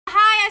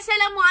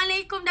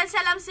Assalamualaikum dan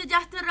salam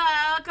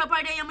sejahtera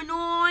kepada yang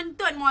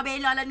menonton MUAH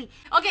Bellaz lah ni.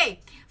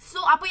 Okay, so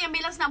apa yang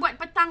Bellaz nak buat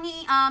petang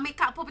ni, make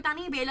up apa petang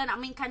ni, Bellaz nak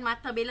mainkan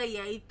mata Bellaz,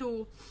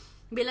 iaitu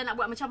Bellaz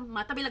nak buat macam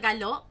mata Bellaz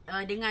galak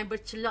dengan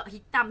bercelak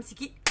hitam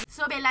sikit.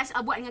 So Bellaz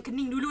buat dengan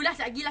kening dululah.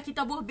 Sekejap lagi lah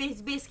kita buat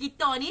base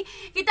kita ni.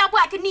 Kita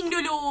buat kening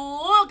dulu.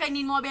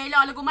 Kening MUAH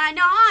Bellaz lagu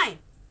mana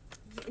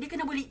dia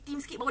kena buat lip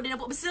tint sikit baru dia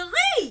nampak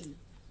berseri.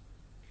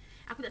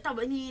 Aku tak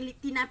tahu ni lip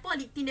tint apa.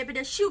 Lip tint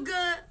daripada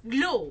Sugar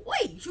Glow.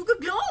 Oi, Sugar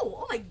Glow.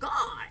 Oh my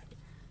god.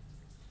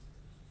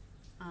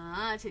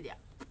 Macam dia.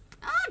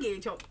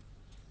 Gecok.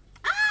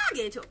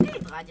 Gecok.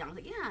 Terajang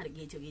lagi.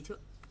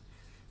 Gecok.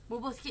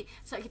 Bubur sikit.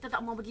 Sebab kita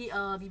tak mau bagi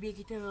bibir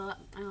kita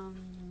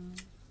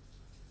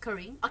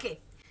kering.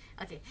 Okay.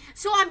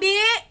 So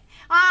ambil.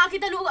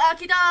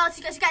 Kita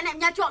sikat-sikat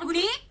nak menyacok dulu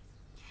ni.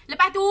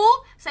 Lepas tu,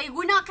 saya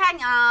gunakan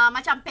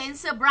macam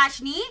pencil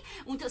brush ni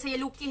untuk saya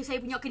lukis saya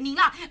punya kening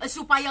lah.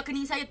 Supaya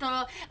kening saya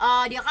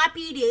dia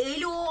rapi, dia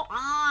elok.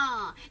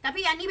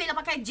 Tapi yang ni Bella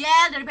pakai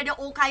gel daripada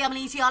Okaya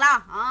Malaysia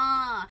lah.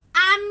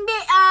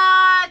 Ambil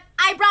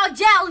eyebrow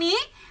gel ni.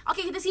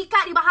 Okay, kita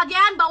sikat di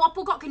bahagian bawah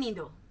pokok kening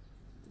tu.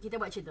 Kita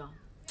buat macam tu.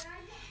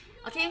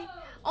 Okay.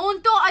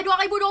 Untuk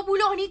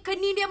 2020 ni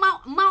kening dia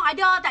mau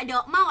ada tak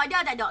ada. Mau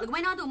ada tak ada. Lagu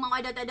mana tu? Mau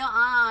ada tak ada.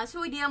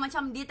 So dia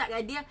macam dia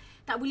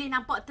tak boleh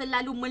nampak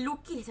terlalu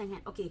melukis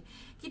sangat. Okey.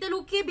 Kita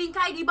lukis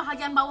bingkai di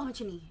bahagian bawah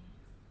macam ni.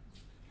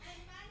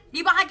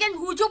 Di bahagian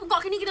hujung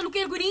pokok kening kita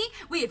lukis lagu ni.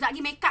 Weh, tak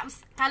lagi make up.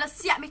 Kalau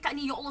siap make up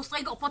ni, ya Allah,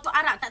 serigak foto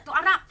Arab tak tu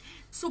Arab.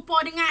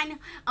 Supaya dengan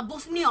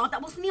Bosnia tak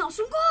Bosnia.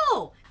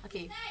 Sungguh.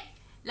 Okey.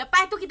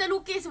 Lepas tu kita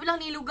lukis sebelah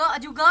ni juga.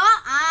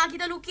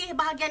 Kita lukis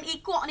bahagian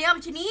ekor dia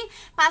macam ni.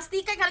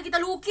 Pastikan kalau kita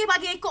lukis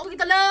bahagian ekor tu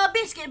kita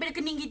lebih sikit daripada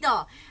kening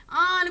kita.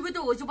 Lagu tu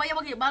supaya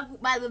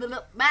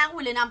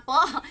barulah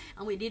nampak.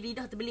 Dia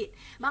lidah terbelit.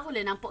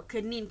 Barulah nampak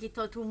kening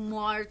kita tu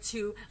more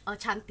to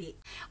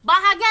cantik.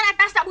 Bahagian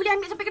atas tak boleh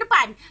ambil sampai ke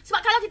depan. Sebab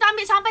kalau kita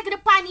ambil sampai ke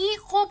depan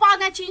ni, kopa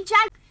dengan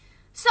cincang.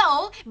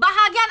 So,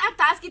 bahagian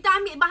atas kita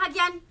ambil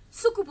bahagian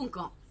suku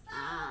pungkok.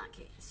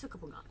 Okay, suku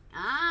pungkok.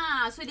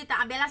 So dia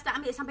Bellaz tak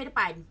ambil sampai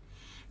depan.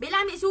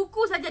 Bella ambil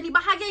suku saja di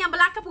bahagian yang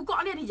belakang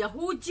pokok dia ni je,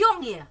 hujung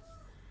dia.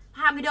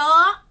 Faham ke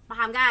tak?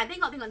 Faham kan?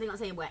 Tengok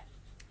saya buat.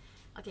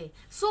 Okay.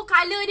 So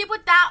color dia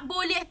pun tak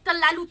boleh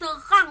terlalu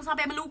terang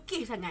sampai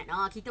melukis sangat.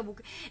 Kita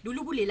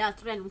dulu boleh lah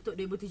trend untuk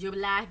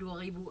 2017,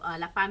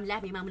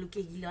 2018 memang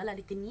melukis gila lah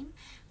di kening.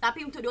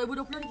 Tapi untuk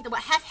 2020 ni kita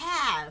buat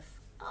half.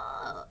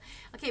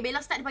 Okay, Bella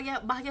start di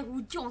bahagian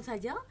hujung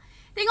saja.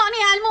 Tengok ni,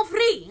 ilmu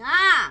free.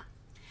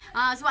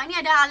 Sebab ni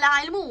ada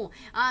ala ilmu.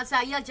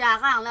 Saya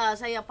jarang lah,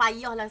 saya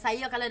payah lah.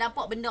 Saya kalau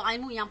dapat benda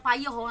ilmu yang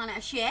payah orang nak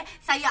share,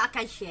 saya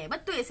akan share.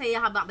 Betul saya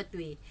habaq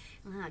betul.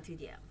 Tu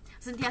dia.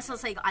 Sentiasa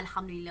saya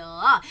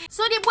alhamdulillah.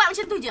 So dia buat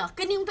macam tu je.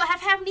 Kening untuk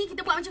half ni kita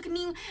buat macam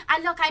kening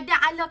ala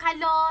kadang, ala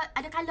color.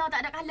 Ada color tak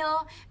ada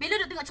color. Bella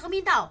duk tengok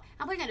cermin tau.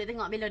 Apa ingat duk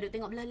tengok? Bella duk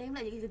tengok belah lain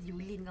pula. Jadi kita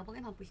julin ke apa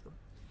kan, mampus tu.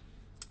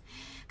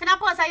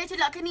 Kenapa saya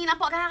celak kening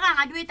nampak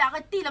garang? Aduh, tak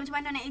reti lah macam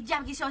mana nak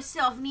ejam pergi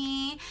soft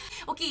ni.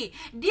 Okey,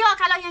 dia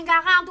kalau yang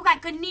garang tu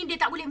kan, kening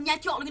dia tak boleh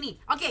menyacok lagi ni.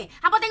 Okey,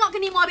 hampa tengok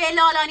kening MUAH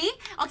Bellaz lah ni.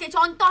 Okey,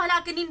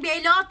 contohlah kening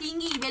Bella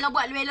tinggi. Bella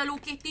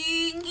lukis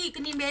tinggi.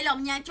 Kening Bella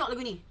menyacok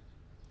lagu ni.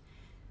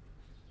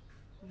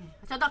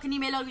 Contoh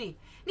kening Bella lagu ni.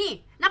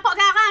 Ni, nampak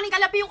garang ni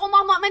kalau pergi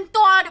rumah mak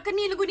mentua duk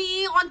kening lagu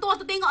ni. Orang tua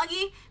tu tengok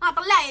lagi.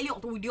 Pelai liuk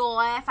tu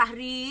dia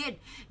Fahrid.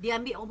 Dia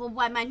ambil orang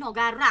perempuan mana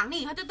garang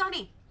ni. Contoh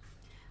ni.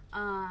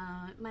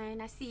 Main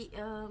nasi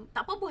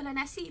tak apa lah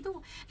nasi tu.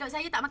 Kalau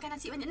saya tak makan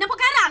nasi banyak. Nampak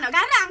garang tak?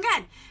 Garang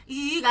kan?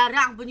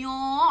 Garang punya.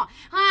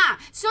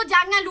 So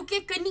jangan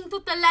lukis kening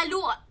tu terlalu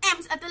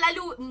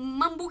terlalu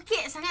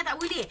membukit sangat, tak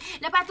boleh.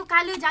 Lepas tu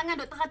color jangan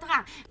duk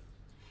terang-terang.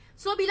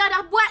 So bila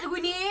dah buat lagu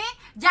ni,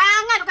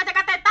 jangan duk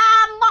kata-kata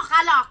tambah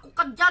color. Aku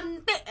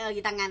kejantik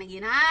lagi tangan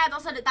lagi.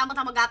 Tak usah duk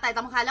tambah gatai,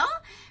 tambah color.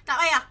 Tak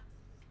payah.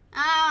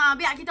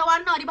 Biar kita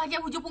warna di bahagian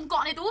hujung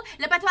pungkok ni tu.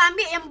 Lepas tu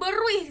ambil yang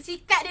berui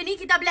sikat dia ni,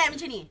 kita blend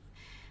macam ni.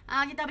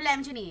 Kita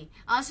blend macam ni.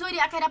 So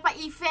dia akan dapat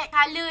efek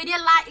color dia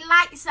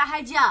light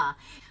sahaja.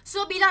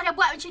 So bila dah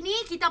buat macam ni,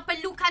 kita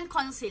perlukan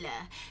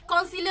concealer.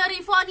 Concealer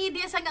Riffaa ni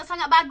dia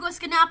sangat-sangat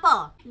bagus.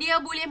 Kenapa? Dia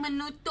boleh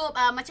menutup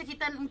macam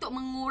kita untuk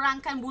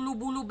mengurangkan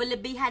bulu-bulu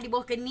berlebihan di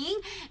bawah kening.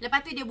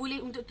 Lepas tu dia boleh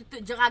untuk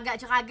tutup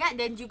jeragat-jeragat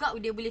dan juga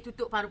dia boleh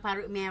tutup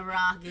parut-parut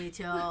merah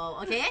gitu.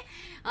 Okay?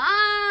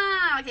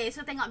 Okay,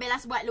 so tengok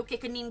Bellaz buat lukis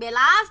kening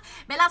Bellaz.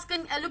 Bellaz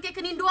lukis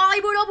kening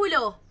 2020.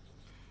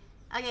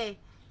 Okay.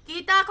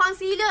 Kita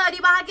concealer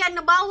di bahagian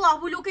bawah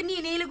bulu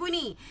kening ni lagu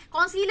ni.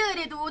 Concealer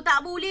dia tu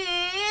tak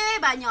boleh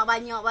banyak.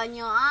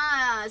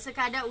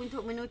 Sekadar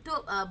untuk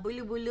menutup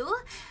bulu-bulu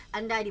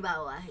anda di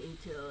bawah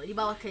itu, di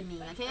bawah kening,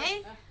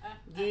 okey?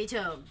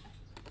 Gitu.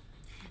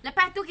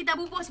 Lepas tu kita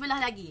bubur sebelah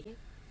lagi.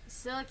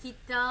 So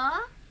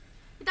kita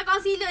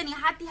concealer ni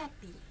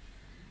hati-hati.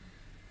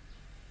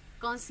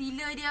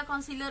 Concealer dia,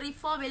 concealer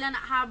Riffaa Bella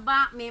nak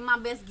habaq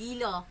memang best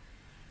gila.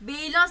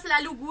 Bella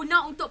selalu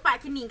guna untuk part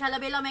kening. Kalau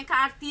Bella makeup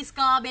artist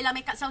ke, Bella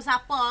makeup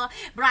siapa-siapa,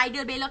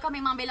 bridal Bella kan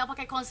memang Bella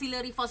pakai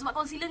concealer Riffaa. Sebab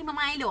concealer ni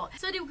memang elok.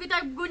 So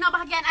kita guna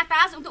bahagian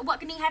atas untuk buat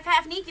kening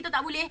half-half ni. Kita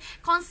tak boleh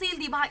conceal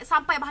di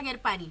sampai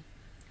bahagian depan ni.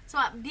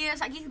 Sebab dia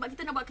sebab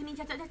kita nak buat kening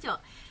cacak-cacak.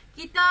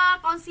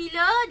 Kita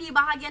concealer di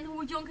bahagian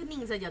hujung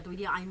kening saja. Tu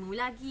dia ilmu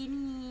lagi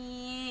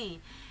ni.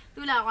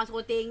 Itulah orang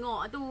suruh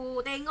tengok tu.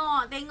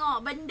 Tengok.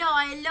 Benda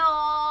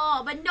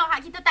elok. Benda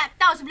hak kita tak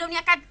tahu sebelum ni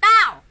akan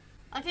tahu.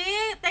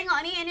 Okay, tengok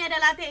ni. Ini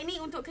adalah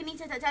teknik untuk kening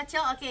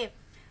cacak-cacak. Okay.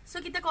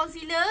 So, kita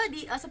concealer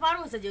di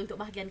separuh saja untuk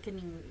bahagian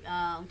kening.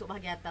 Untuk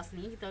bahagian atas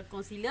ni. Kita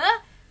concealer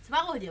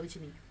separuh dia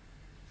macam ni.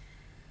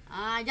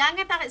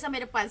 Jangan tarik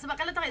sampai depan. Sebab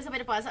kalau tarik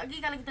sampai depan, sekejap lagi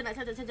kalau kita nak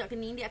cacak-cacak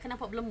kening, dia akan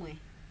nampak berlemui.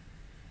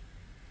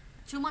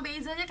 Cuma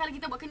bezanya kalau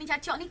kita buat kening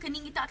cacak ni,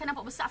 kening kita akan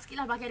nampak besar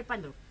sikit lah bahagian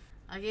depan tu.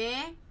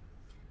 Okay.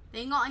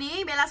 Tengok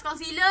ni, Bellaz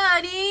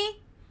concealer ni.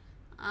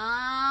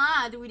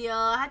 Tu dia.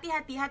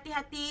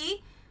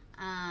 Hati-hati.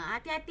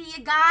 Hati-hati ya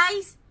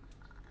guys.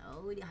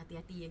 Oh, dia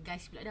hati-hati ya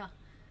guys pula dah.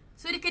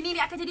 So, dia kening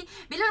dia akan jadi,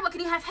 Bella nak buat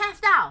kening half-half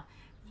tau.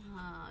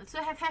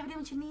 So, half-half dia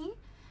macam ni.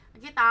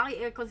 Okay,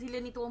 tarik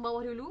concealer ni turun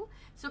bawah dulu.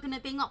 So, kena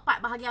tengok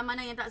part bahagian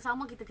mana yang tak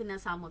sama, kita kena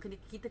sama.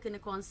 Kita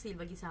kena conceal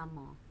bagi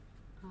sama.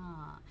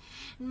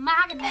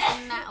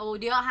 Oh,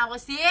 dia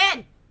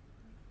harusin.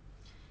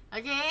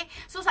 Okay.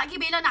 So, sekejap lagi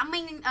Bella nak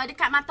main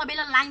dekat mata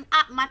Bella, line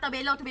up mata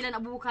Bella tu. Bella nak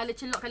bubuh colour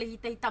celok, colour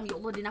hitam-hitam. Ya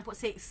Allah, dia nampak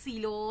seksi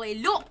loh.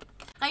 Elok.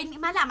 Hari ni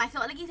malam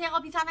masuk lagi saya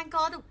rasa pisang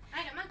nangka tu.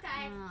 Nak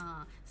makan.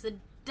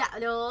 Sedap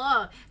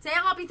loh.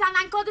 Saya rasa pisang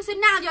nangka tu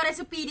senang je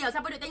resepi dia.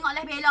 Siapa duk tengok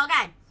live Bella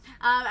kan?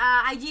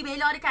 IG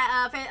Bella dekat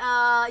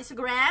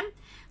Instagram.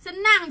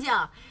 Senang je.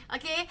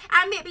 Okay.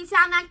 Ambil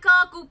pisang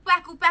nangka,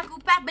 kupas,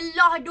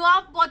 belah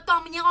dua,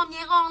 potong menyerang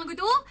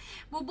gitu.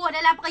 Bubuh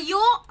dalam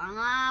periuk.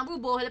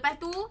 Bubuh. Lepas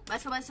tu,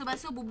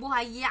 basuh, bubuh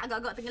air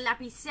agak-agak tenggelam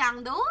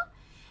pisang tu.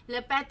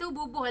 Lepas tu,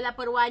 bubuh lah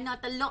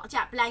perwarna telur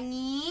cap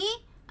pelangi.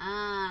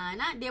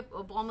 Nak dia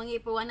orang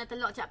panggil perwarna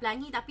telur cap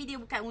pelangi, tapi dia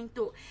bukan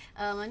untuk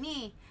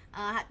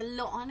hak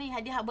telur ni.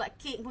 Dia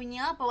buat kek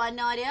punya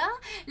pewarna dia.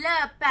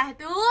 Lepas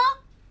tu,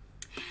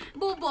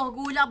 bubuh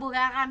gula, bubuh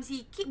garam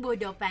sikit,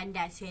 bodoh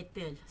pandai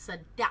settle.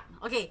 Sedap.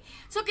 Okay.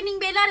 So, kening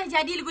Bella dah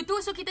jadi lagu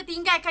tu. So, kita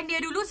tinggalkan dia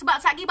dulu.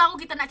 Sebab sekejap baru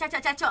kita nak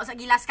cacak-cacak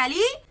sekejap last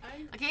sekali.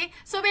 Okay.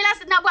 So,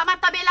 Bellaz nak buat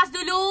mata Bellaz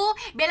dulu.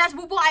 Bellaz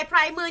bubuh eye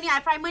primer ni.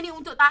 Eye primer ni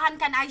untuk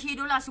tahankan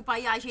eyeshadow lah.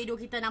 Supaya eyeshadow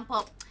kita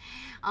nampak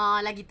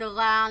lagi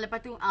terang.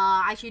 Lepas tu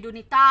eyeshadow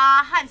ni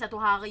tahan 1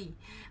 hari.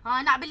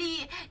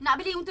 Nak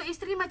beli untuk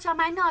isteri macam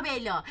mana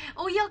Bella?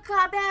 Oh ya ke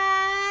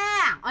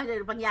abang?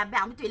 Dia panggil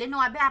abang. Betul lah, no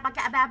abang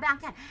pakai abang-abang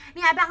kan.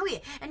 Ni abang weh.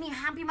 Ni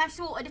hampir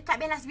masuk dekat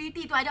Bellaz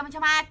Beauty tu, ada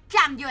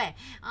macam-macam je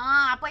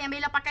apa yang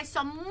Bella pakai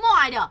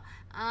semua ada.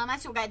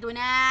 Masuk kat tu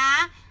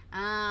nah.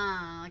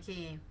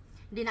 Okay.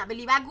 Dia nak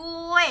beli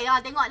bagus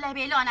tengok live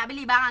Bella nak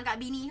beli barang kat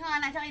bini.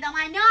 Nak cari tahu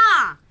mana?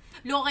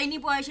 Lauriene ni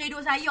pun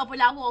eyeshadow saya pun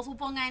lawa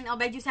serupa dengan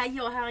baju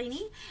saya hari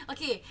ni.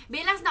 Okay,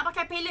 Bellaz nak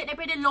pakai palette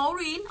daripada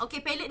Lauriene. Okay,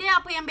 palette dia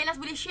apa yang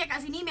Bellaz boleh share kat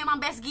sini memang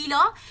best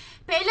gila.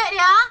 Palette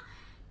dia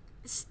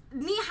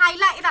ni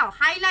highlight tau.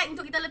 Highlight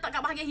untuk kita letak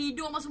kat bahagian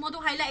hidung semua tu.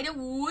 Highlight dia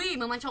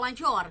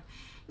memancor-mancor.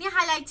 Ni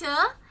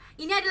highlighter.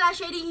 Ini adalah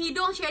shading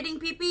hidung,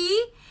 shading pipi.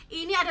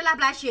 Ini adalah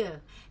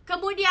blusher.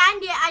 Kemudian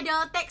dia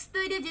ada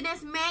tekstur dia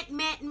jenis matte.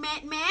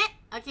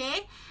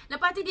 Okay.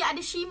 Lepas tu dia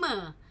ada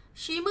shimmer.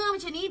 Shimmer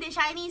macam ni, dia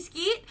shiny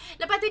sikit.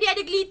 Lepas tu dia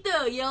ada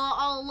glitter. Ya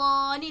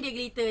Allah, ni dia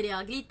glitter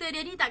dia. Glitter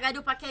dia ni tak gaduh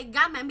pakai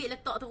gam, ambil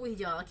letak terus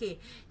je. Okay,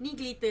 ni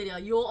glitter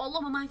dia. Ya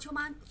Allah,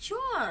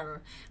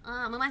 memancur-mancur.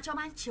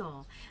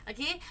 Memancur-mancur.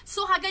 Okay,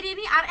 so harga dia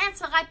ni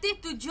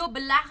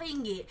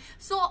RM117.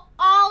 So,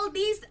 all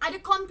these ada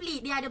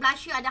complete. Dia ada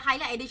blusher, ada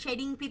highlight, ada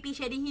shading pipi,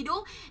 shading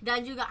hidung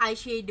dan juga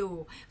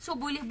eyeshadow. So,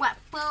 boleh buat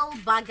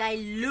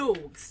pelbagai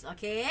looks.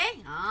 Okay.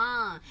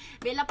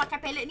 Bella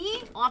pakai palette ni,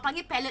 orang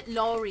panggil palette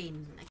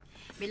Lauriene.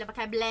 Bella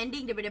pakai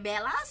blending daripada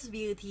Bellaz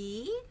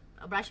Beauty.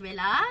 Brush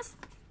Bellaz.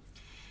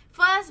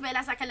 First,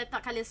 Bellaz akan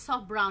letak colour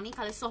soft brown ni.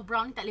 Colour soft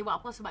brown ni tak boleh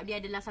buat apa sebab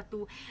dia adalah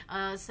satu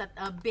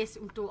base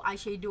untuk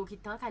eyeshadow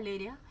kita. Colour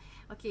dia.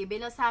 Okay,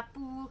 Bella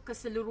sapu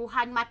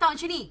keseluruhan mata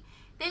macam ni.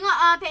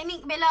 Tengok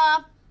teknik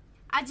Bella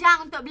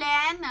ajang untuk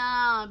blend.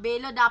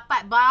 Bella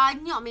dapat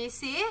banyak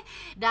mesej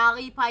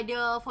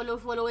daripada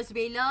followers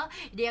Bella.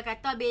 Dia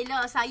kata,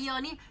 Bella, saya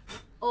ni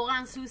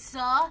orang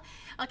susah.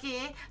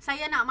 Okay,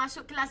 saya nak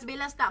masuk kelas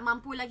Bellaz tak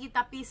mampu lagi,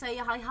 tapi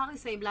saya hari-hari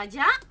saya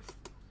belajar.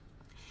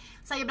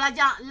 Saya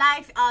belajar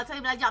live, saya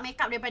belajar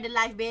makeup daripada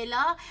live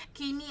Bella.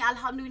 Kini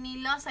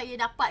alhamdulillah saya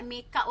dapat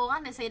makeup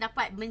orang dan saya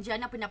dapat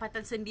menjana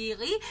pendapatan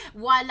sendiri.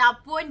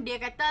 Walaupun dia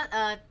kata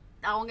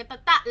orang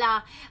kata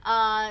taklah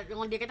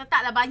dia kata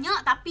taklah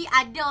banyak, tapi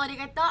ada, dia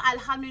kata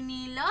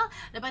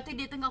alhamdulillah. Lepas tu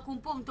dia tengah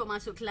kumpul untuk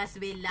masuk kelas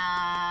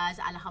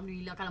Bellaz.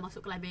 Alhamdulillah kalau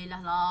masuk kelas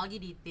Bellaz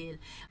lagi detail.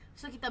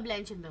 So kita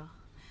blend macam tu.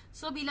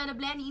 So bila ada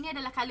blend, ini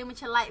adalah colour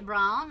macam light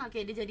brown.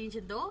 Okay, dia jadi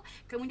macam tu.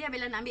 Kemudian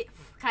Bella nak ambil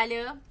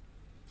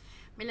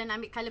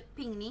colour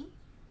pink ni.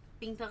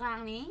 Pink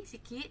terang ni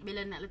sikit.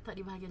 Bella nak letak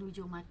di bahagian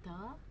hujung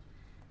mata.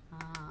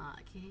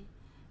 Okay,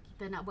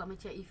 mata nak buat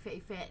macam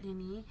efek-efek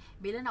ni.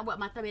 Bella nak buat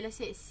mata Bella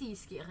seksi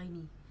sikit hari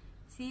ni.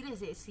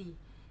 Serius seksi.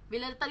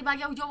 Bella letak di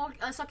bahagian hujung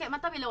soket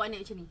mata Bella buat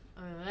naik macam ni.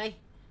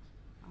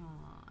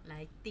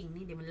 Lighting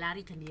ni dia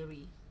melarikan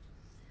diri.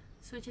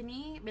 So macam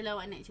ni Bella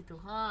buat naik macam tu.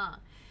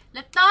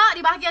 Letak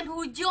di bahagian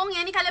hujung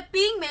yang ni colour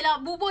pink,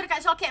 Bella bubur dekat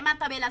soket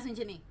mata Bella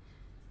macam ni.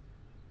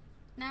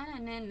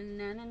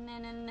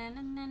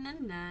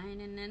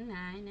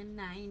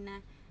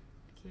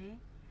 Okay.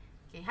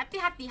 Okay,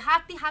 hati-hati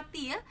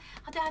ya.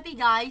 Hati-hati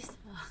guys.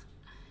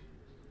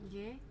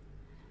 Okay.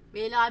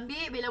 Bella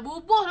ambil, Bella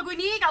bubuh lagu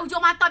ni kat hujung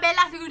mata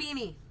Bella lagu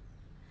ni.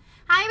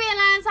 Hai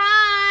Bellaz,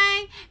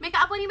 hai.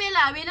 Makeup apa ni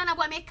Bella? Bella nak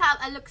buat makeup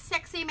look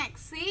sexy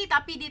maxi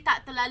tapi dia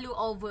tak terlalu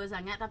over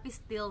sangat tapi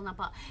still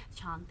nampak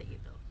cantik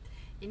gitu.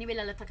 Ini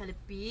Bella letak colour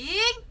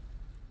pink.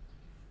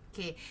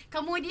 Okay.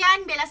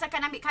 Kemudian Bella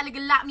akan ambil colour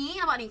gelap ni.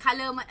 Nampak ni?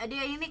 Colour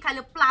dia ini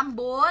colour plum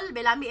bowl.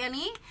 Bella ambil yang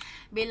ni.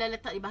 Bella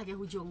letak di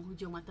bahagian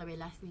hujung mata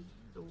Bella ni.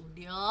 Tu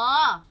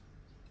dia.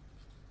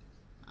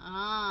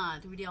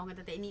 Tu dia orang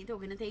kata teknik tu.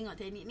 Kena tengok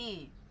teknik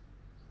ni.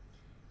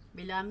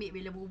 Bella ambil,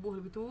 Bella bubuh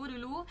begitu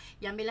dulu.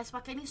 Yang Bella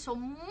pakai ni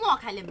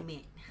semua colour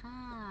matte.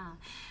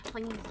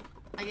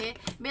 Okay.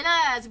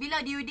 Bella,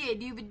 bila due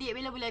date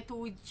Bella bulan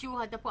 7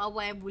 ataupun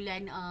awal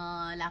bulan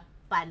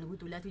 8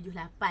 betul lah,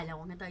 7-8 lah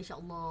orang kata,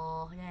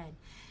 insyaAllah kan.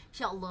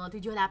 InsyaAllah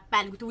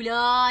 7-8 betul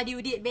lah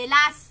due date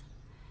Bellaz.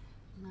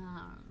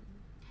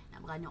 Nak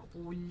beranak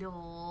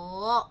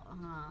pula.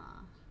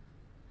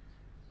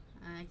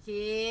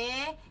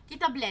 Okay.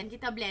 Kita blend.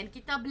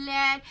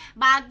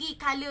 Bagi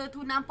colour tu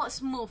nampak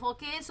smooth.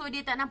 Okay. So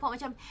dia tak nampak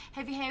macam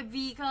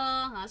heavy ke.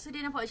 So dia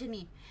nampak macam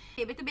ni.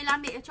 Okay. Lepas tu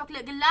Bella ambil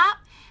coklat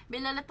gelap.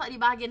 Bella letak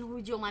di bahagian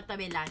hujung mata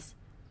Bellaz.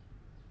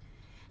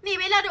 Ni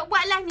Bella duk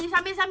buat lah ni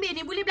sambil-sambil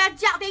ni. Boleh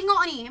belajar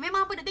tengok ni.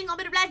 Memang apa duk tengok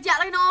boleh belajar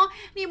lah no.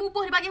 Ni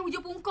bubuh di bahagian hujung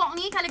pungkok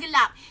ni colour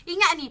gelap.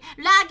 Ingat ni.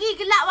 Lagi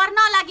gelap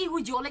warna lagi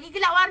hujung. Lagi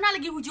gelap warna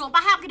lagi hujung.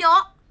 Faham ke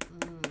dok?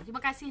 Terima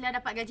kasih lah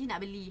dapat gaji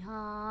nak beli.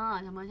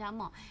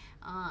 Sama-sama.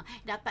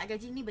 Dapat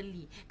gaji ni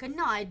beli.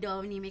 Kena ada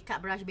ni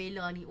makeup brush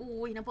Bella ni.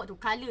 Nampak tu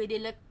colour dia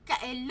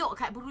lekat elok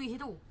kat beruih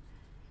tu.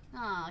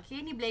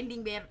 Okay ni blending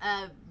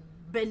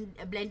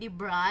blending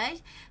brush.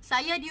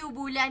 Saya di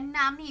bulan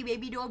 6 ni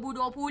baby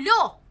 2020.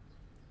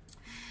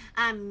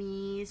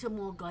 Amin.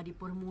 Semoga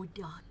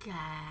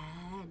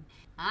dipermudahkan.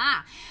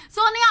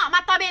 So ni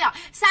mata Bella.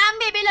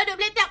 Sambil Bella duk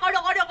beletak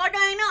kodok-kodok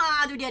ni.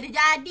 Tu dia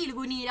jadi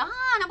lagu ni dah.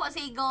 Nampak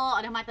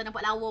segak. Dah mata nampak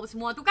lawa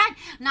semua tu kan.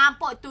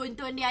 Nampak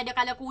tun-tun dia ada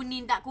colour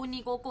kuning tak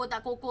kuning, koko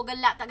tak koko,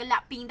 gelap tak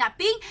gelap, pink tak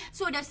pink.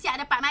 So dah siap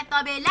dapat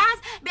mata Bellaz.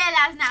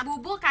 Bellaz nak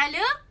bubuh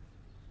colour.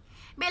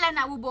 Bella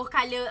nak bubuh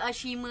colour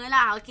shimmer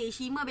lah. Okay,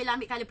 shimmer Bella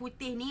ambil colour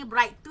putih ni.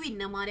 Bright Twin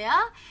nama dia.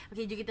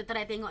 Okay, jom kita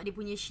try tengok dia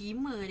punya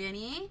shimmer dia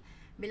ni.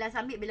 Bella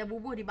ambil, Bella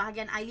bubuh di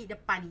bahagian eyelid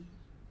depan ni.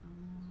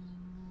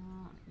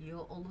 Ya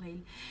Allah.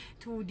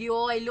 Tu dia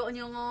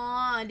eloknya.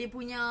 Dia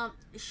punya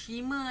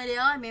shimmer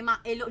dia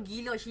memang elok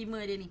gila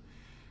shimmer dia ni.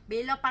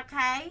 Bella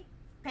pakai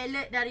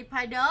palette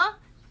daripada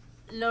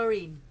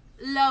Lauriene.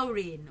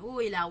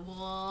 Ui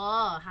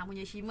lawa. Hang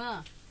punya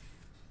shimmer.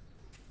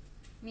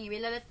 Ni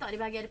Bella letak di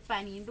bahagian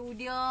depan ni. Tu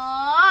dia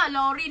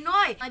Lauriene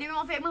oi. Dia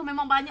memang famous,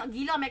 memang banyak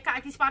gila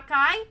makeup artist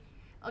pakai.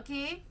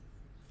 Okay.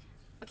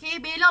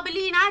 Okay, Bella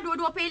beli nah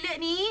dua-dua palette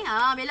ni.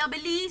 Bella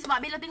beli sebab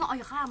Bella tengok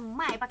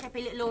ramai pakai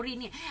palette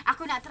Lauriene ni.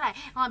 Aku nak try.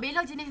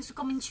 Bella jenis yang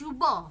suka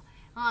mencuba.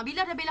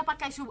 Bila dah Bella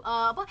pakai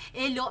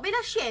elok,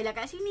 Bella share lah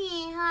kat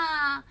sini.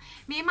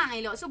 Memang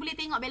elok. So boleh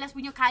tengok Bella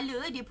punya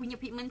colour, dia punya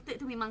pigmented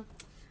tu memang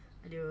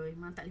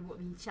memang tak boleh buat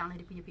bincang lah.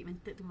 Dia punya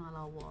pigmented tu memang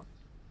lawa.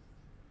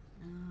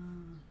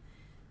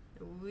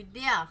 Tu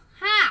dia.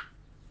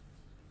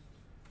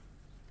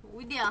 Tu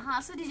dia.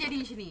 So dia jadi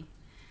macam ni.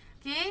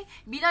 Okay,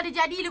 bila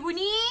dia jadi lagu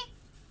ni,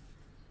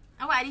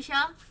 awak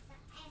Adisha?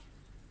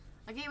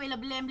 Okay, Bella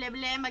blend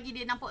bagi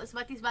dia nampak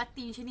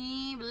sebati-sebati macam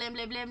ni.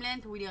 Blend.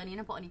 Tu dia ni,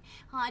 nampak ni.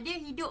 Dia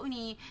hidup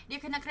ni. Dia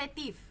kena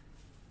kreatif.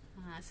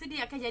 So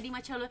dia akan jadi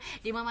macam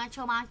dia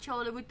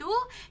memacau-macau lagu tu.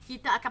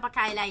 Kita akan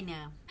pakai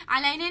eyeliner.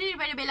 Eyeliner ni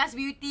daripada Bellaz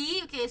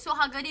Beauty. Okay, so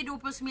harga dia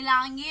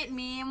RM29.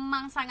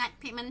 Memang sangat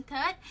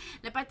pigmented.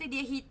 Lepas tu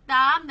dia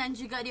hitam dan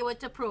juga dia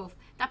waterproof.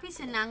 Tapi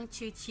senang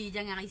cuci,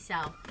 jangan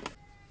risau.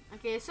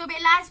 Okay, so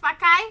Bellaz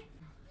pakai.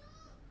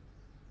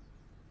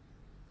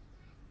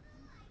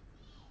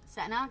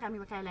 Sana kami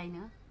pakai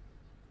eyeliner.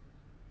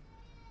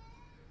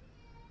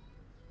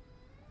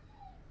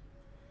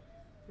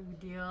 Tu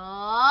dia.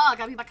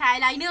 Kami pakai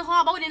eyeliner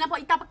baru dia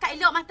nampak hitam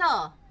pekat elok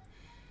mata.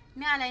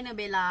 Ni eyeliner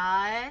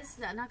Bellaz.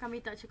 Sana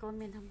kami tak cek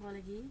komen tanpa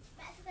lagi.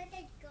 Tak suka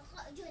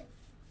gerak Jun.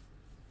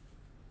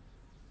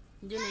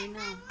 Jun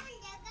eyeliner.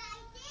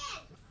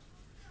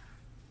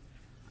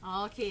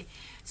 Okay.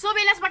 So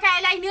Bellaz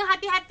pakai eyeliner,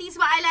 hati-hati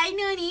sebab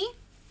eyeliner ni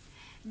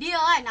dia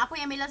kan, apa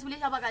yang Bellaz boleh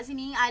sahabat kat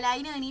sini,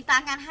 eyeliner ni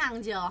tangan hang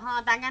je.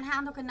 Tangan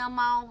hang tu kena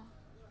mau.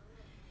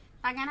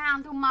 Tangan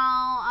hang tu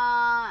mau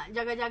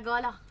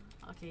jaga-jagalah.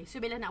 Okay, so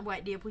Bellaz nak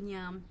buat dia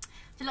punya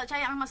celak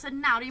Cayaq memang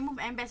senang,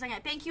 remove and best sangat.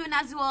 Thank you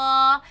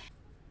Nazwa.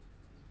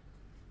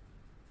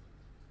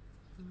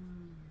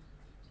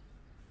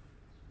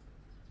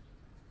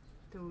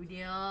 Tu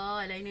dia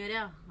eyeliner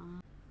dia.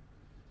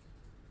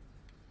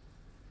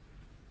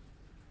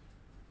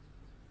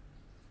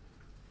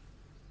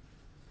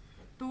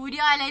 Tu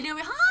dia eyeliner.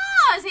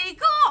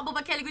 Segok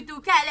berpakai lagu tu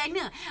kan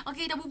eyeliner.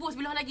 Okey, kita bubur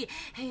sebelah lagi.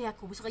 Hei,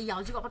 aku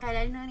berseria juga pakai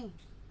eyeliner ni.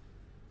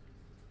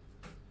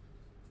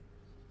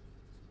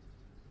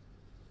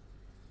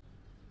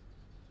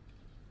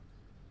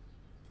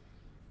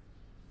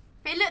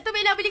 Palette tu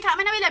Bella beli kat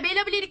mana Bella?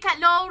 Bella beli dekat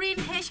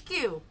Lauriene HQ.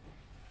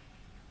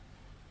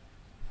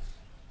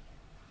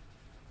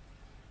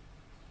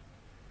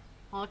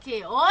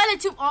 Okey. Oh,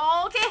 lecup.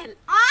 Okey.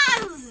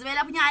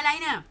 Bella punya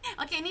eyeliner.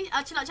 Okey, ni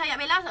celak Cayaq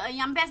Bella.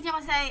 Yang bestnya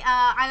pasal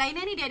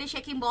eyeliner ni dia ada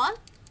shaking ball.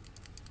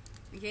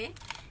 Okey.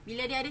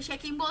 Bila dia ada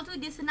shaking ball tu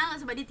dia senang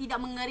sebab dia tidak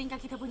mengeringkan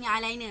kita punya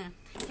eyeliner.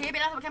 Okey,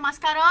 Bella pakai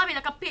mascara.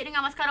 Bella kepit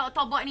dengan mascara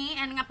Taboq ni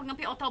dengan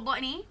pengepit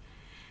Taboq ni.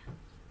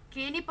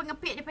 Okay, ni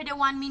pengepit daripada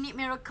 1 Minute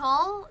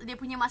Miracle. Dia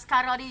punya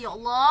mascara dia, ya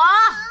Allah.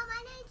 Oh,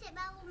 mana set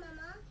baru,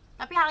 Mama?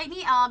 Tapi hari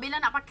ni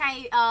Bella nak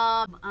pakai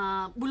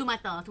bulu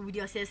mata. Tu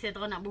dia saya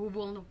terus nak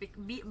berhubung tu.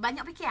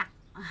 Banyak fikir lah.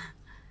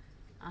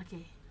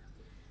 Okay.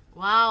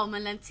 Wow,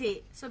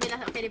 melentik. So, Bella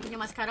nak pakai dia punya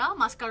mascara.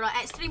 Mascara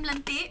Xtreme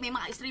lentik.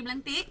 Memang Xtreme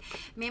lentik.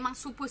 Memang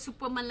super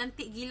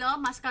melentik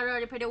gila. Mascara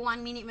daripada 1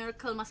 Minute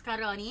Miracle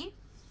mascara ni.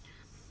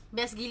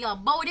 Best gila.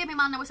 Bau dia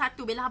memang nombor 1.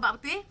 Bella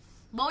habak betul eh.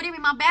 Bau dia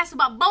memang best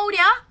sebab bau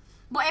dia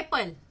bau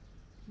apple.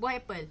 Bau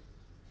apple.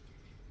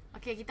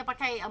 Okay, kita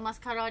pakai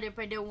mascara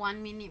daripada 1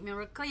 Minute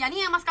Miracle. Yang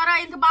ni yang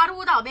mascara yang terbaru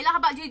tau. Bella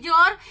habak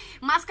jujur.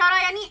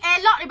 Mascara yang ni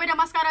elok daripada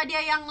mascara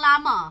dia yang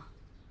lama.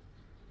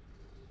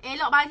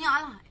 Elok banyak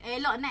lah.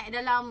 Elok naik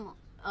dalam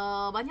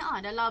banyak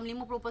lah. Dalam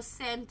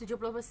 50%,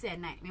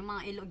 70% naik.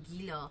 Memang elok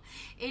gila.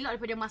 Elok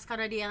daripada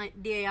mascara dia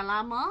yang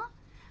lama.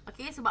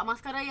 Okay, sebab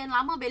mascara yang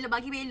lama Bella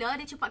bagi Bella,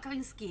 dia cepat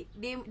kering sikit.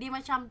 Dia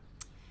macam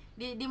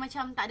Dia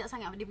macam tak ada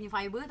sangat dia punya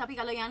fiber. Tapi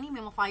kalau yang ni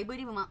memang fiber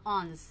dia memang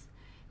ons.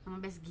 Memang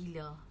best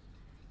gila.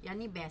 Yang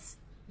ni best.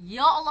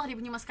 Ya Allah, dia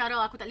punya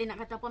mascara. Aku tak boleh nak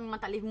kata apa. Memang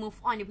tak boleh move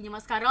on dia punya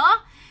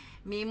mascara.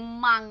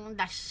 Memang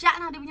dahsyat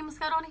lah dia punya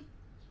mascara ni.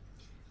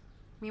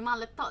 Memang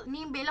letak.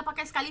 Ni Bella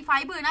pakai sekali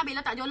fiber lah.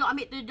 Bella tak jolok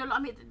ambil.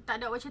 Tak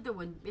ada macam tu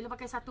pun. Bella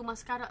pakai satu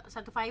mascara.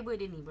 Satu fiber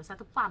dia ni.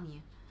 Satu pump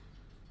je.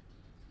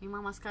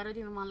 Memang mascara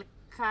dia memang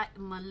lekat.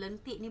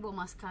 Melentik ni buat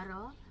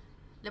mascara.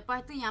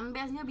 Lepas tu yang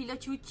bestnya bila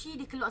cuci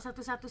dia keluar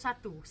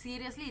satu-satu.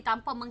 Seriously,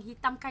 tanpa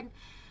menghitamkan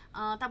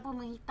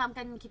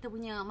kita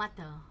punya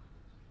mata.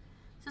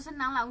 So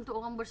senanglah untuk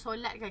orang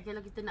bersolat kan.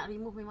 Kalau kita nak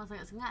remove memang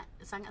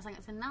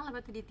sangat-sangat senang.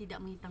 Lepas tu dia tidak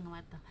menghitamkan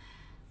mata.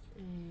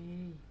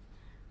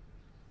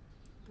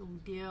 Tu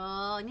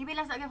dia. Ni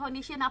Bella tak pakai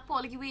foundation apa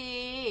lagi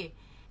weh.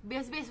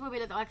 Base pun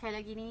Bella tak pakai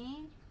lagi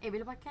ni.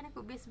 Bella pakai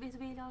aku base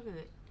Bella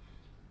ke?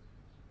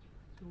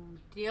 Tu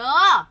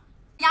dia.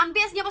 Yang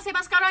bestnya pasal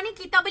mascara ni,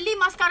 kita beli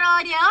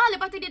mascara dia.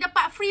 Lepas tu dia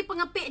dapat free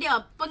pengepit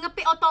dia.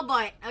 Pengepit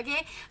Taboq.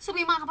 Okay. So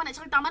memang apa nak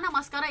cerita mana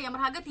mascara yang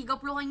berharga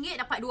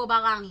RM30 dapat 2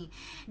 barang ni.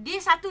 Dia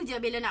satu je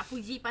Bella nak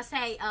puji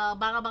pasal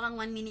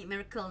barang-barang 1 Minute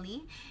Miracle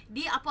ni.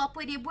 Dia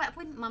apa-apa dia buat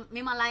pun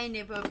memang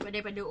lain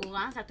daripada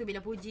orang. Satu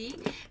Bella puji.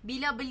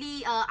 Bila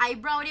beli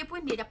eyebrow dia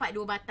pun dia dapat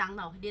 2 batang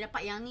tau. Dia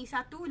dapat yang ni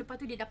satu.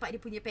 Lepas tu dia dapat dia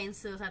punya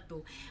pencil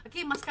satu.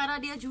 Okay. Mascara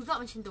dia juga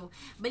macam tu.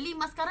 Beli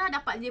mascara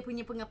dapat dia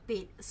punya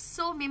pengepit.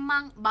 So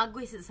memang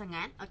bagus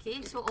sangat. Okay.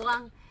 So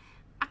orang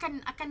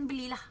akan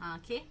belilah.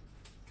 Okay.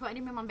 Sebab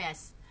dia memang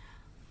best.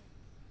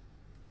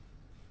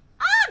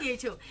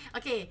 Gitu.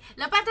 Okay.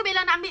 Lepas tu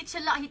Bella nak ambil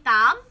celak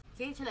hitam.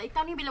 Okay. Celak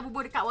hitam ni Bella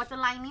bubur dekat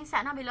waterline ni.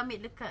 Sana Bella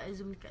ambil dekat.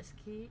 Zoom dekat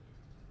sikit.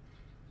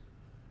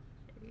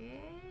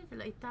 Okay.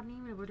 Celak hitam ni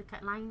Bella bubur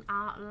dekat line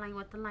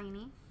waterline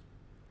ni.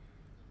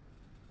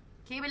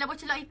 Okay. Bella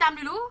bubur celak hitam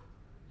dulu.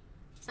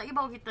 Sekejap lagi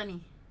baru kita ni.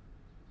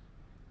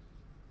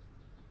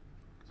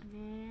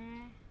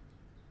 Okay.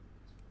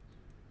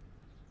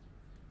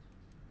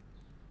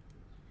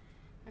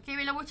 Okay,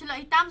 Bella buat celak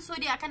hitam. So,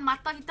 dia akan,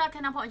 mata kita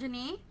akan nampak macam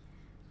ni.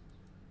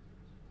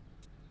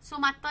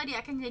 So, mata dia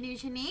akan jadi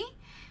macam ni.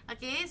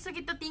 Okay, so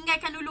kita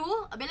tinggalkan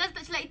dulu. Bella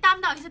letak celak hitam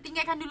tau. Kita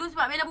tinggalkan dulu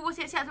sebab Bella buat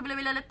siap-siap sebelum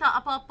Bella letak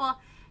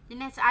apa-apa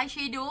jenis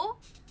eyeshadow.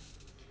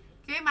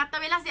 Okay, mata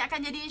Bella dia akan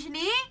jadi macam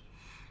ni.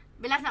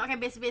 Bella nak pakai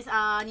base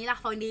ni lah,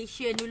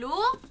 foundation dulu.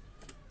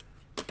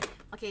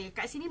 Okay,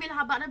 kat sini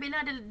Bella habak dah.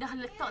 Bella dah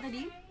letak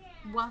tadi.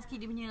 Buang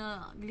sikit dia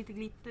punya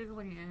glitter-glitter ke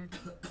apa ni.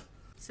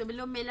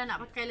 Sebelum Bella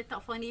nak pakai letak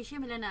foundation,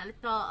 Bella nak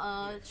letak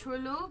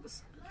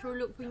Trulooks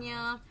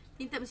punya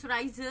Tinted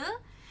Moisturizer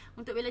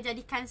untuk Bella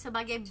jadikan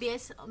sebagai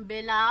base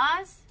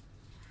Bellaz.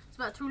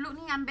 Sebab Trulooks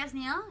ni yang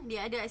bestnya,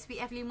 dia ada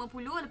SPF 50,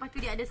 lepas tu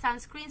dia ada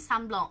sunscreen,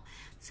 sunblock.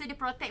 So dia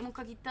protect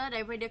muka kita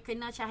daripada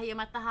kena cahaya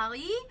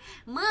matahari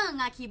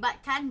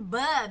mengakibatkan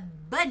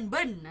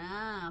burn.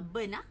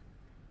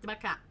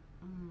 Terbakar.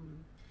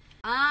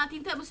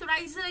 Tinted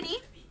Moisturizer ni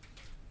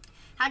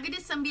harga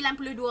dia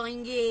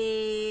RM92.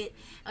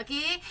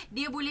 Okay.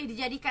 Dia boleh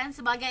dijadikan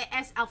sebagai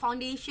as a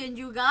foundation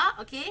juga.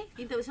 Okay.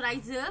 Tinted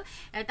moisturizer.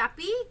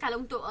 Tapi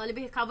kalau untuk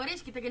lebih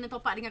coverage, kita kena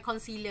top up dengan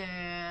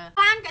concealer.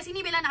 Kat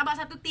sini Bella nak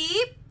abang satu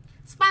tip.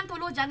 Span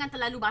tolong jangan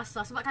terlalu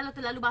basah. Sebab kalau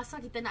terlalu basah,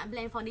 kita nak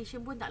blend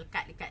foundation pun tak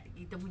lekat dekat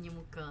kita punya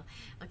muka.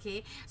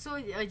 Okay. So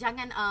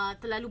jangan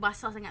terlalu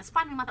basah sangat.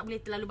 Span memang tak boleh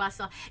terlalu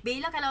basah.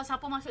 Bella kalau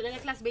siapa masuk dalam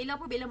kelas Bella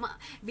pun,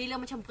 Bella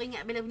macam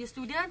peringat Bella punya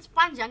student,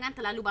 span jangan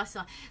terlalu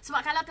basah.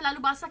 Sebab kalau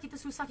terlalu basah, kita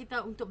susah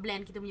kita untuk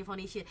blend kita punya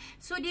foundation.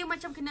 So dia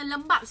macam kena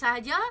lembap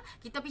sahaja.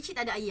 Kita picit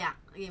tak ada ayak.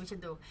 Okay, macam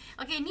tu.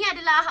 Okay, ni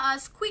adalah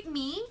Squid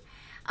Me.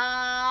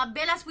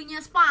 Bellaz punya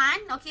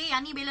span. Okay,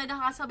 yang ni Bella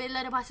dah rasa,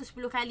 Bella dah basuh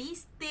 10 kali.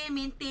 Stay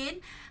maintain.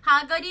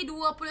 Harga dia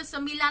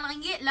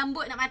RM29.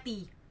 Lembut nak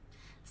mati.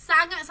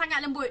 Sangat-sangat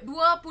lembut.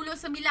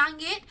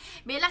 RM29.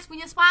 Bellaz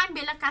punya span,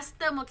 Bella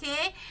custom,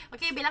 okay.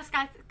 Okay, Bellaz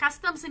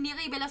custom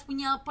sendiri. Bellaz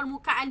punya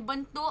permukaan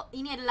bentuk.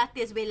 Ini adalah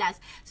taste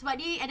Bellaz. Sebab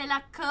dia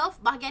adalah curve.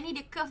 Bahagian ni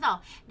dia curve tau.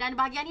 Dan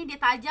bahagian ni dia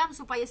tajam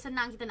supaya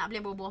senang kita nak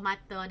blend bawah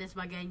mata dan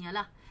sebagainya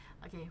lah.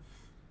 Okay.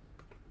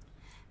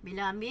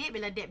 Bella ambil,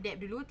 Bella dab-dab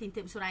dulu.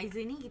 Tinted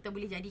Moisturizer ni kita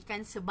boleh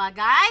jadikan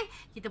sebagai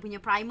kita punya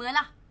primer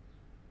lah.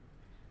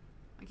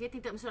 Okay,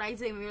 Tinted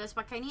Moisturizer yang Bella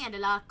pakai ni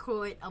adalah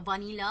kod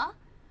vanilla.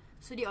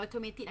 So dia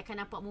automatic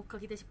akan nampak muka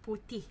kita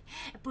putih.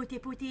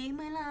 Putih-putih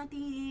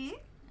melati.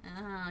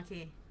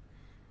 Okay.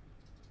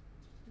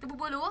 Kita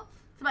bubuh dulu.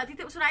 Sebab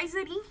Tinted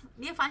Moisturizer ni,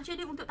 dia function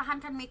dia untuk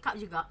tahankan makeup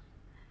juga.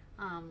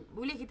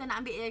 Boleh kita nak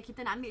ambil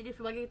dia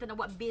sebagai kita nak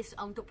buat base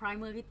untuk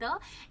primer kita.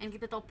 And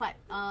kita top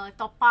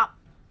up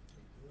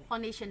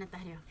foundation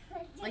atas dia.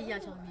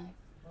 Ya, macam ni.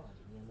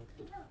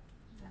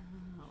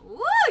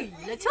 Woi,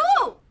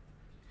 letup.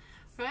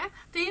 Okay.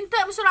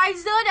 Tinted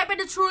Moisturizer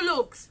daripada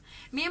Trulooks.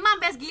 Memang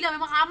best gila.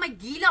 Memang ramai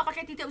gila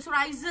pakai Tinted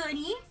Moisturizer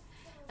ni.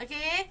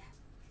 Okay.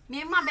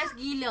 Memang best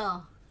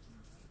gila.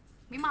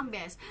 Memang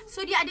best.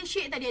 So dia ada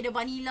shade tadi. Ada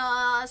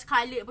vanilla,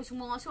 scarlet apa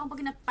semua. So hampa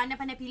kena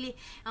pandai-pandai pilih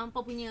hampa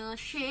punya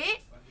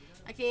shade.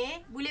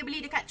 Okay. Boleh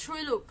beli dekat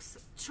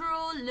Trulooks.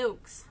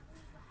 Trulooks.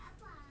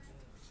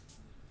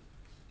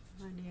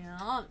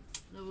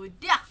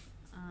 Udah.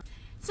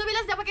 So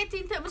Bella dah pakai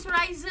Tinted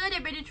Moisturizer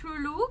daripada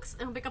Trulooks.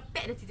 Pakai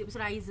pack dah Tinted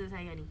Moisturizer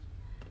saya ni.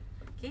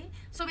 Okay.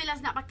 So Bella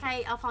nak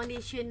pakai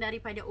foundation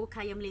daripada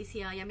Okaya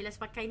Malaysia. Yang Bella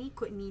pakai ni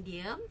kod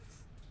medium.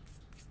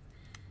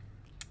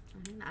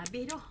 Nak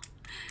habis dah.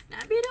 Nak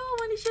habis dah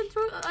foundation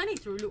ni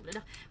Trulooks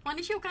dah.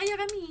 Foundation Okaya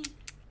kami.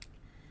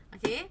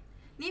 Okay.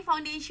 Ni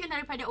foundation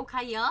daripada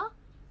Okaya.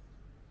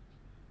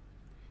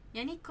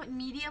 Yang ni kod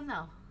medium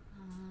tau.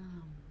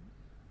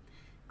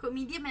 Kod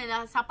medium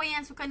adalah siapa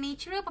yang suka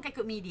natural pakai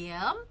kod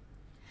medium.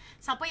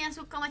 Siapa yang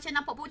suka macam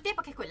nampak putih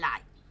pakai kod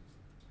light.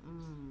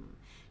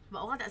 Sebab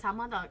orang tak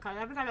sama tau.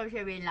 Tapi kalau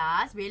macam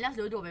Bellaz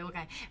dua-dua Bella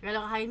pakai.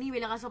 Kalau hari ni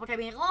Bella rasa pakai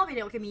merah,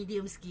 Bella pakai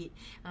medium sikit.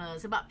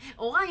 Sebab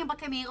orang yang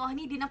pakai merah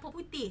ni dia nampak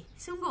putih.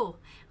 Sungguh.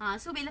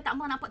 So Bella tak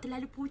mahu nampak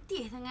terlalu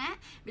putih sangat.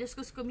 Bella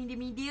suka-suka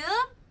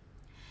medium-medium.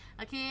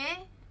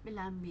 Okay.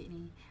 Bella ambil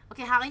ni.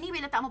 Okay, hari ni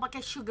Bella tak mahu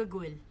pakai sugar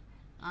gold.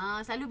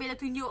 Selalu Bella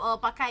tunjuk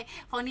pakai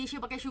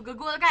foundation pakai sugar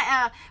gold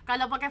kan.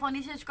 Kalau pakai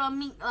foundation suka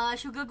mix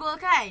sugar gold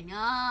kan.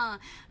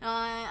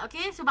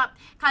 Okay, sebab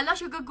kalau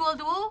sugar gold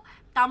tu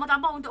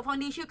tambah-tambah untuk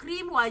foundation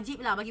cream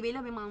wajib lah. Bagi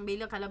Bella memang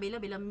kalau Bella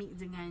mix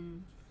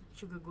dengan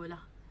sugar gold lah.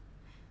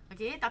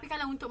 Okay, tapi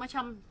kalau untuk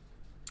macam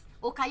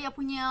Okaya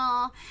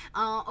punya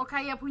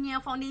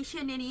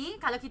foundation dia ni,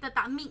 kalau kita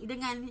tak mix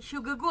dengan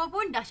sugar gold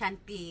pun dah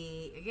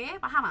cantik. Okay,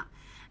 faham tak?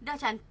 Dah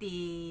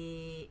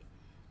cantik.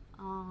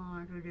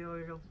 Tu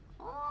dia.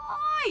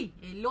 Oi,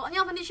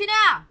 eloknya foundation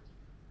dah.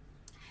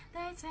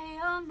 They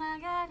say, oh my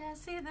God, I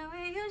see the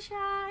way you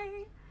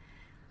shine.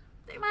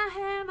 Take my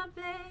hand, my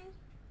play.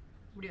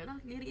 Budak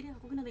lah, lirik dia.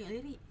 Aku kena tengok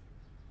lirik.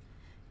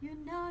 You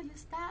know you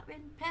stop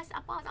and pass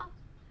apa tau.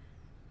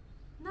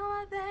 No,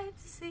 I beg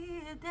to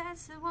see you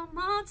dance one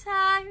more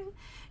time.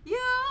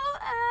 You,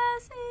 I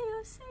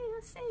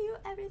see you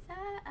every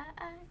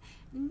time.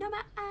 No,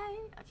 my eye.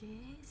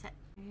 Okay, set.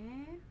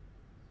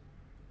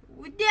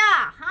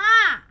 Udah,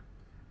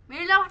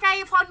 Bella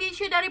pakai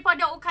foundation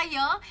daripada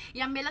Okaya.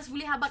 Yang Bella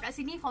boleh habaq kat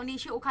sini,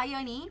 foundation Okaya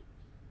ni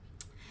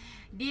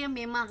dia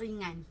memang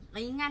ringan.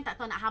 Ringan tak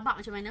tahu nak habaq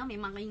macam mana.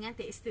 Memang ringan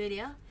tekstur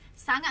dia.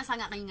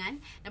 Sangat-sangat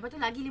ringan. Lepas tu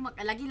lagi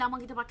lama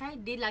kita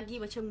pakai, dia lagi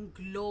macam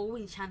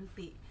glowing,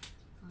 cantik.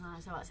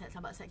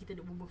 Sahabat kita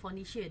duk bubuh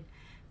foundation.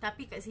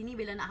 Tapi kat sini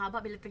Bella nak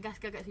habaq, Bella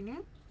tegaskan kat sini.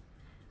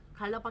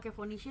 Kalau pakai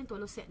foundation,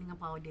 tolong set dengan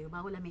powder.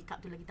 Barulah makeup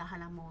tu lagi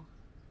tahan lama.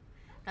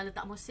 Kalau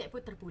tak mau set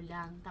pun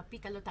terpulang. Tapi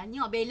kalau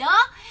tanya Bella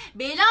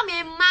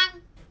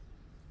memang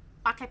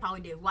pakai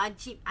powder.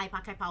 Wajib I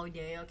pakai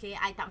powder. Okay,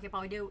 I tak pakai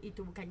powder,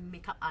 itu bukan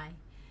makeup I.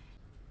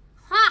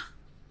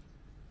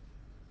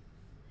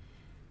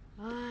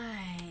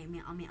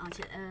 Meow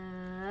cik.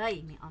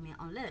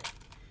 Meow let.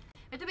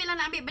 Itu Bella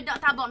nak ambil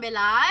bedak Taboq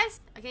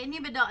Bellaz. Okay,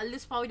 ni bedak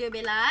loose powder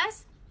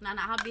Bellaz. Nak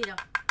habis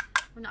dah.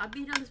 Nak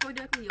habis dah loose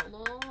powder aku. Ya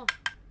Allah.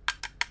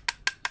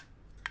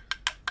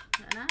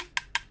 Nak.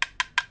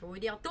 Oh,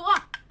 dia tu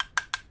lah.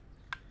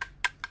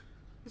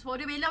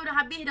 Powder Bella dah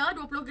habis dah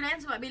 20 gram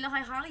sebab Bella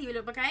hari-hari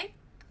Bella pakai.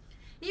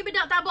 Ni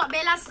bedak Taboq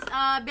Bellaz,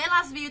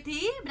 Bellaz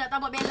Beauty. Bedak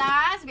Taboq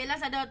Bellaz. Bellaz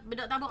ada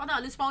bedak Taboq tau,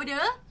 loose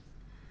powder.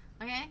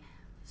 Okay.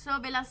 So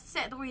Bellaz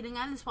set terus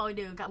dengan loose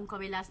powder kat muka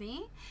Bellaz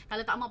ni.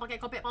 Kalau tak mau pakai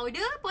compact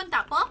powder pun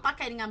tak apa,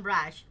 pakai dengan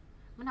brush.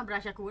 Mana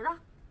brush aku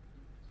dah?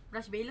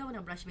 Brush Bella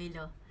mana brush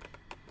Bella?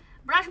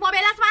 Brush MUAH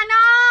Bellaz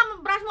mana?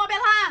 Brush MUAH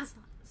Bellaz.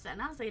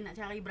 Sana saya nak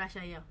cari brush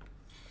saya.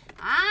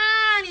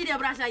 Ni dia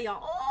brush saya.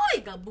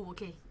 Oi, gabu.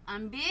 Okey.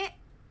 Ambil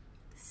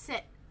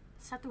set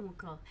satu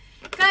muka.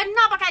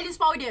 Kena pakai loose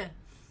powder.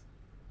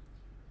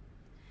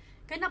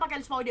 Kena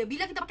pakai loose powder.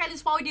 Bila kita pakai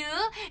loose powder,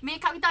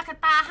 makeup kita akan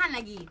tahan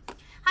lagi.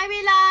 Hai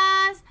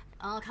Bellaz.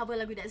 Cover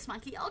lagu dari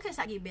Semakin. Okay,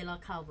 sekejap lagi Bella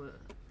cover.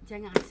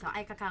 Jangan risau.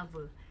 I akan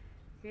cover.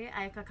 Okay,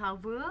 I akan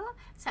cover.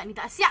 Saat ni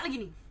tak siap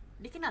lagi ni.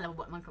 Dia kenal lah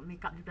buat makeup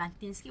di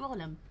plantain sikit baru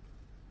lah.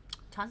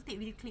 Cantik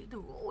video klip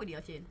tu. Oh, dia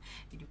macam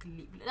video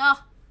klip pula dah.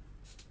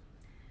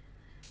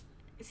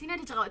 Sini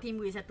ada jerawat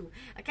timbul satu.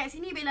 Kat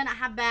sini Bella nak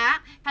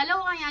habaq.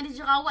 Kalau orang yang ada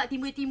jerawat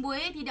timbul-timbul,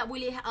 tidak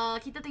boleh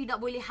kita tidak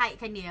boleh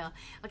hidekan dia.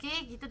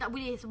 Okey, kita tak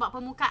boleh sebab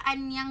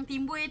permukaan yang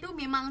timbul tu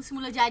memang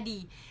semula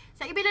jadi.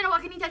 Sekejap Bella nak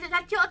buat kening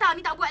cacak-cacak tau.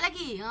 Ni tak buat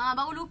lagi.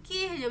 Baru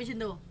lukis je macam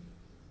tu.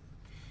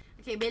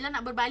 Okey, Bella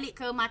nak berbalik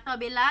ke mata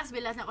Bellaz.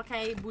 Bellaz nak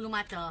pakai bulu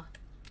mata.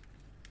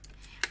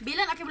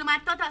 Bella nak pakai bulu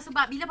mata tak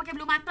sebab bila pakai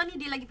bulu mata ni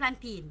dia lagi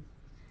plantain.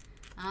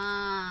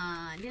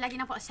 Dia lagi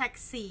nampak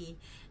seksi.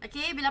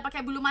 Okay, Bella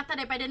pakai bulu mata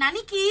daripada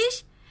Nani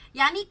Kish.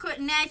 Yang ni kod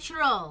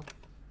natural.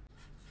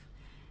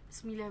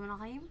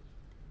 Bismillahirrahmanirrahim.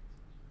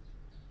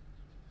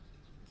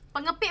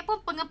 Pengepit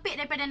pun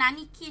pengepit daripada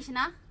Nani Kish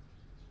nah.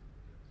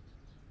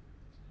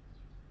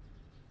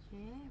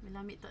 Okay,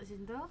 Bella ambil tok macam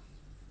tu.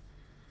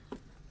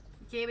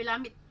 Okay,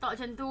 Bella ambil tok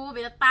macam tu.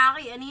 Bella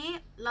tarik ni.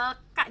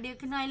 Lekat dia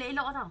kena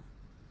elok-elok tau.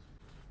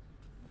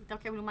 Kita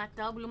pakai bulu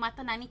mata. Bulu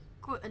mata Nani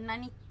Kod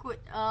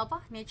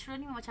apa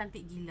natural ni memang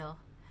cantik gila.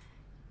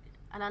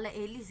 Ala-ala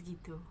Alice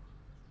gitu.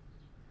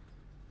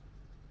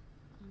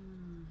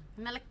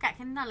 Kena lekat.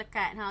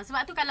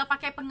 Sebab tu kalau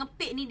pakai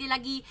pengepit ni dia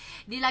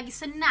lagi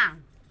senang.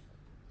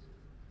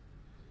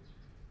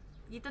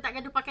 Kita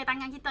tak gaduh pakai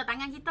tangan kita.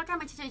 Tangan kita kan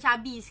macam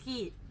cabi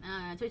sikit.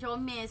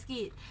 Comel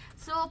sikit.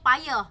 So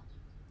payah.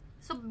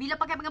 So bila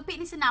pakai pengepit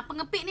ni senang.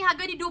 Pengepit ni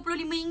harga dia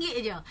RM25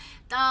 je.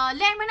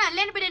 Lens mana?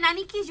 Lens daripada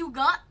Nani Kish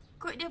juga.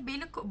 Kod dia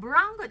Bella kod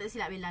brown kot tak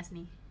silap Bellaz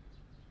ni.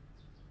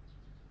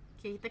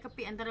 Okay, kita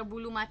kepit antara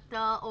bulu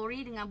mata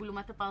ori dengan bulu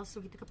mata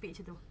palsu. Kita kepit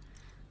macam tu.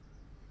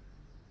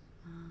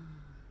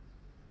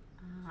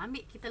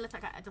 Ambil kita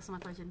letak kat atas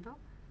mata macam tu.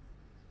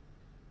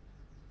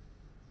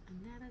 I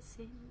never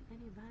seen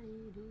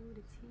anybody do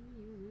the thing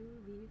you do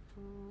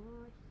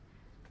before.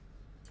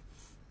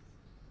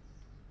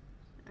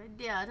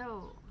 Dia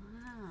tu.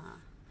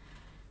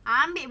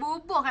 Ambil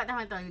bubuh kat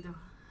atas mata gitu.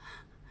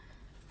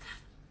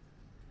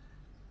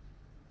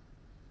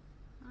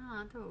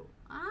 Tu.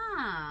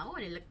 Oh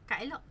dia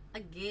lekat elok.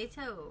 Okay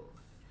tu.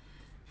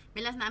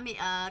 Bellaz nak ambil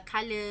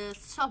colour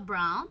soft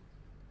brown.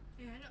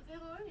 Nak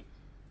kira ni.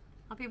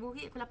 Apa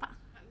burik aku lapak?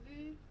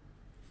 Habis.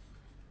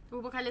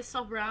 Bubuh colour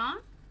soft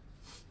brown.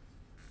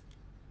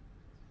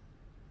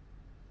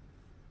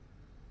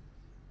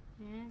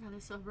 Colour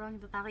soft brown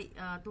kita tarik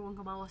turun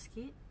ke bawah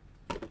sikit.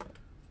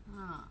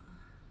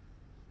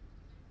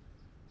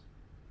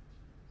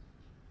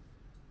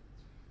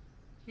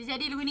 Dia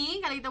jadi dulu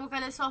ni. Kalau kita buat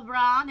colour soft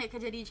brown, dia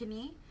akan jadi macam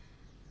ni.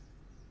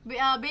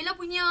 Bella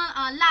punya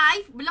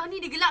live belah ni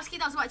dia gelap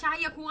sikit tau sebab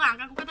cahaya kurang.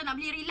 Aku kata nak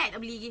beli ring light,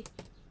 tak beli lagi.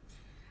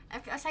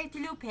 Saya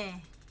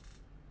terlupa.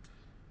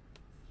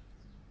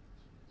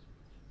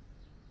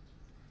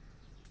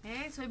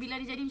 So bila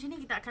dia jadi macam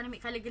ni, kita akan ambil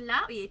colour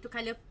gelap, iaitu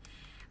colour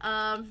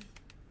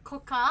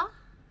coca.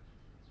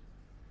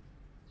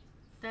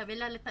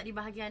 Bella letak di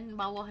bahagian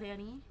bawah dia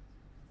ni.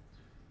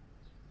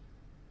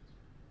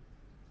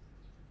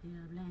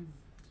 Ya, blend.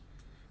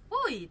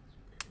 Oi.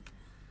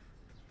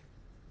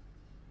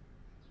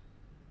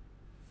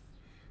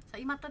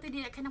 Saya mata tu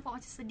dia akan nampak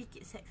macam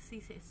sedikit seksi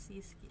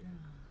sikit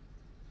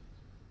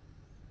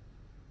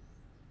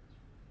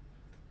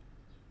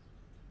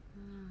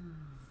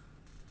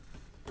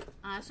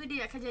lah. So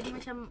dia akan jadi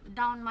macam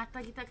down mata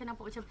kita akan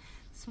nampak macam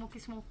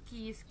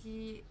smoky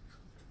sikit.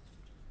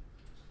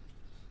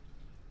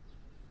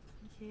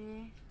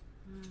 Okay.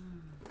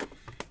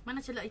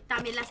 Mana celok hitam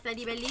Bellaz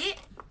tadi balik?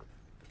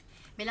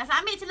 Bellaz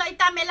ambil celok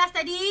hitam Bellaz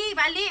tadi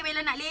balik.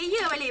 Bella nak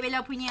layer balik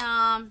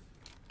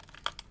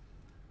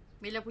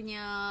Bella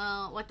punya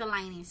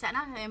waterline ni. Saat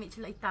nak saya ambil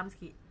celok hitam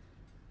sikit.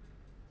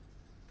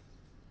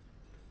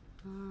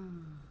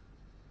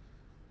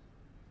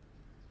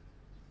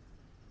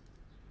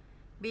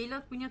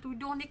 Bella punya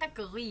tudung dia kan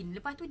kering.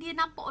 Lepas tu dia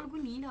nampak lagu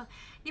ni lah.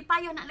 Dia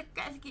payah nak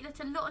lekat sikit lah.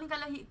 Celok ni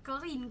kalau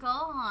kering ke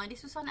dia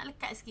susah nak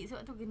lekat sikit.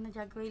 Sebab tu kena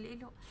jaga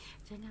elok-elok.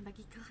 Jangan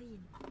bagi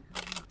kering.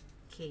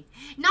 Okay.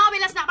 Now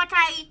Bellaz nak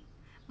pakai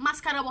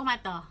mascara bawah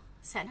mata.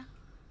 Set lah.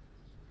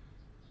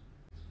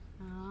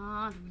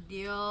 Tu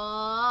dia.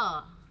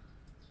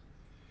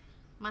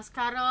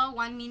 Mascara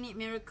 1 Minute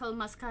Miracle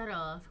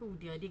Mascara. Tu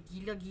dia. Dia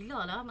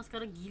gila-gila lah.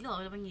 Mascara gila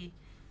dia panggil.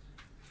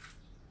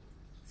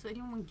 So dia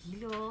memang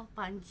gila.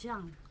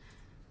 Panjang.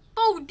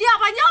 Tu dia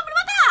panjang pada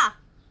mata.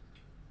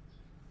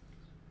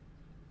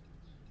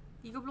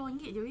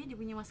 RM30 je dia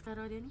punya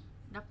mascara dia ni.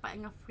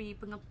 Dapat dengan free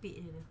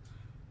pengepit je tu.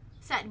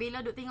 Sat Bella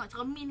duk tengok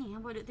cermin ni.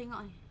 Hampa duk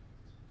tengok ni.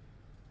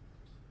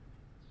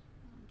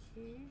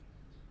 Okay.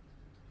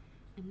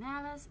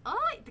 Analysis.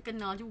 Oh,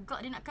 terkenal juga.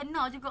 Dia nak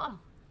kenal juga.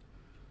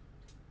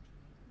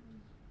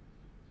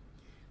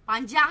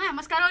 Panjang kan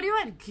mascara dia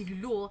kan.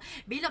 Gila.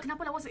 Bella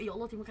kenapa lawa? Ya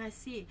Allah, terima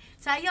kasih.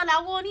 Saya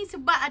lawa ni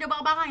sebab ada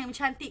barang-barang yang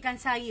mencantikkan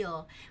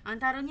saya.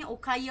 Antaranya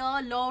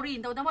Okaya,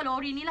 Lauriene. Tahu-tahu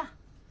Lauriene ni lah.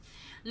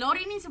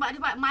 Lauriene ni sebab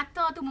dia buat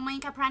mata tu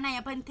memainkan peranan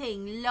yang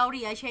penting.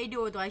 Lauriene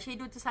eyeshadow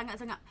tu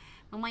sangat-sangat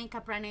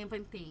memainkan peranan yang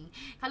penting.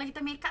 Kalau kita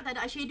make up tak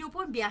ada eyeshadow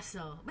pun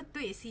biasa.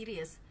 Betul,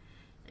 serius.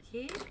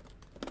 Okay.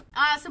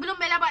 Sebelum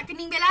Bella buat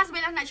kening Bellaz,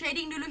 Bella nak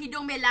shading dulu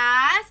hidung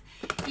Bellaz.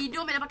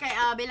 Hidung Bella pakai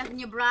Bella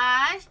punya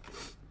brush.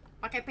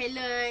 Pakai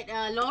palette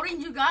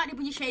Lauriene juga. Dia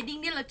punya shading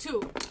dia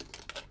letup.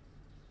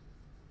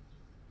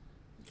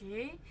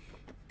 Okay.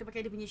 Kita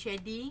pakai dia punya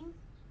shading.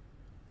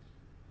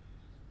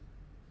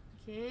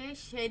 Okay,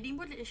 shading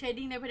pun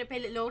shading daripada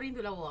palette Lauriene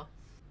tu lawa.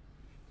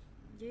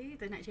 Okay,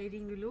 kita nak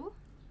shading dulu.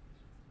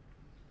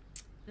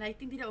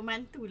 Lighting tidak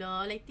membantu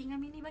lah. Lighting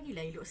kami ni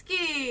bagilah elok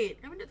sikit.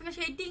 Kami duduk tengah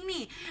shading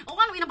ni.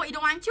 Orang lagi nampak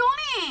hidung mancung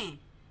ni.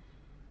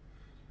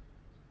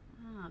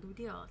 Tu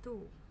dia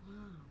tu.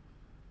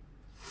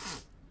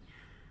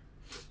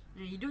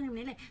 Hidung yang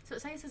menilai. So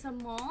saya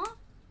sesama.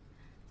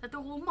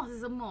 Satu rumah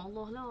sesama.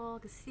 Allah lah,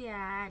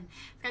 kesian.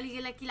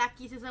 Sekali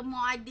lelaki-lelaki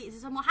sesama, adik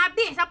sesama.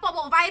 Habis siapa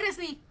bawa virus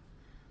ni?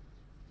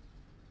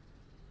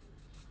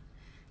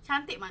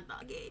 Cantik mata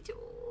gitu.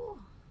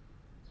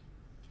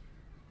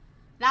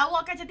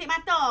 Lawa kan cantik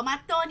mata.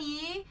 Mata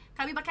ni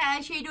kami pakai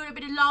eyeshadow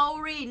daripada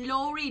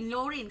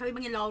Lauriene. Kami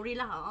panggil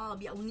Lauriene lah.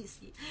 Biar unik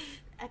sikit.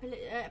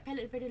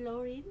 Palette daripada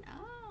Lauriene.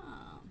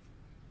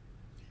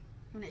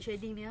 Nak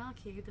shading dia.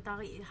 Okay, kita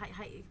tarik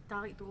height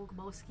tarik tu ke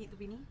bawah sikit tu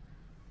ni.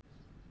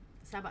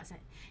 Sabar Sat.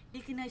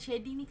 Dia kena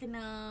shading ni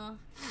kena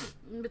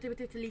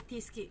betul-betul teliti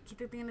sikit.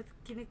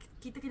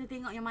 Kita kena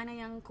tengok yang mana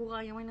yang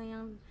kurang, yang mana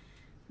yang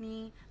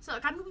ni. So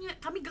kami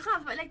geram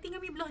sebab lighting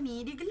kami belah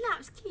ni dia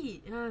gelap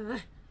sikit.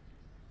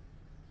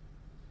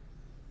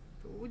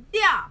 Tu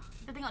dia.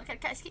 Kita tengok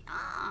dekat-dekat sikit.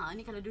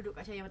 Ni kalau duduk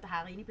kat cahaya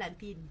matahari ni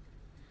plantin.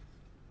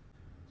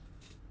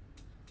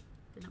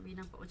 Kita nak bagi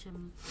nampak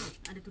macam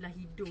ada tulah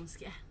hidung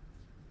sikit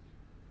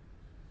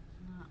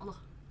Allah.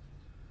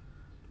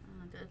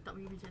 Tak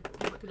bagi macam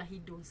buat tulah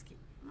hidung sikit.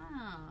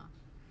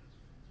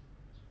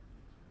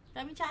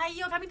 Kami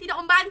cahaya kami tidak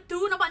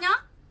membantu nampaknya.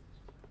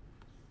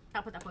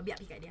 Tak apa, biar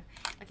pikat dia.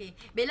 Okay,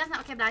 Bellaz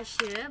nak pakai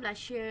blusher.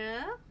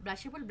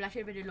 Blusher pun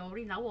blusher daripada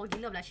Lauriene. Lawa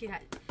gila blusher.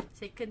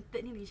 Second,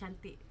 third ni lagi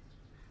cantik.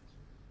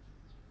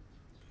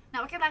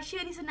 Nak pakai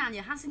blusher ni senang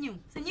je. Hang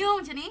senyum. Senyum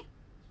macam ni.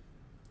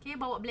 Okay,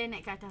 bawa blend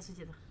naik ke atas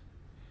macam tu.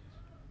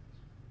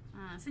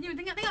 Senyum.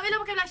 Tengok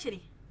Bella pakai blusher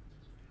ni.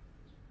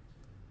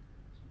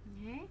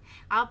 Okay.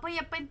 Apa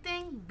yang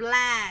penting?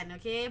 Blend.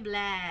 Okay,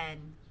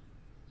 blend.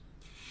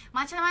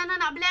 Macam mana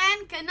nak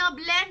blend? Kena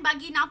blend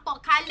bagi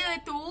nampak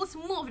colour tu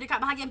smooth dekat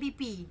bahagian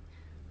pipi.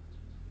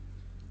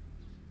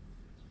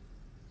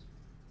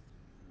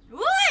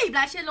 Woi,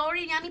 blusher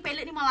Lauriene yang ni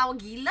palette ni malah lawa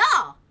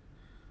gila.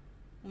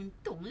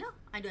 Untunglah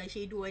ada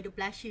eyeshadow, ada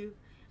blusher,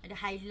 ada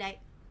highlight.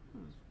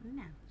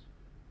 Menang.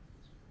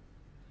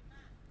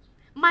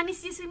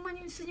 Manis dia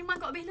senyuman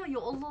kat Bella. Ya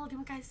Allah,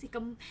 terima kasih.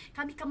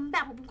 Kami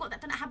kembang pun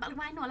tak tahu nak habaq ke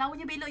mana.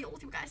 Lawanya Bella. Ya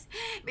Allah, terima kasih.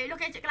 Bella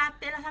kecek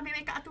Kelantan lah sambil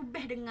make up tu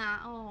best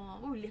dengar.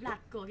 Boleh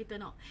belakang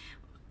kita nak.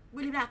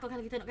 Boleh belakang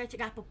kalau kita nak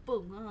kecek apa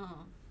pun.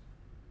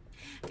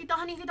 Kita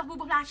ni kita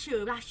bubuh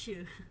blusher.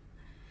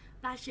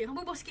 Hang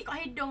bubuh sikit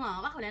kat hidung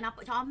barulah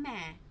nampak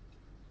comel.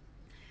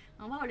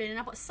 Barulah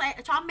nampak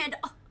comel dah.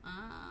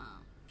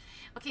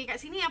 Okay, kat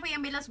sini apa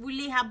yang Bellaz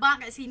boleh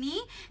habaq kat sini.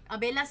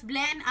 Bellaz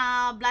blend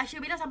blusher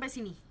Bellaz sampai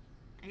sini.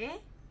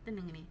 Okay,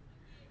 tenang ni.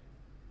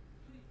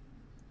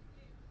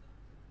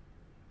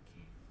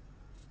 Okay.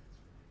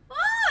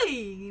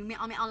 Oi, meak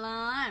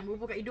lah.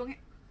 Bubuh kat hidung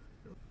ni.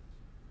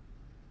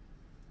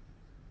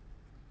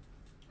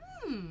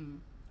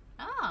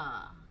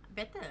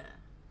 Better.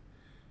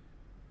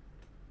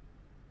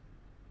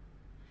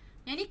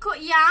 Yang ni kod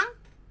yang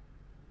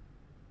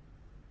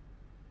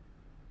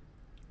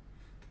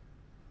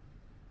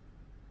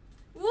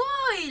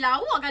woi,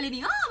 lawa kali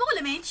ni.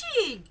 Barulah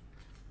matching.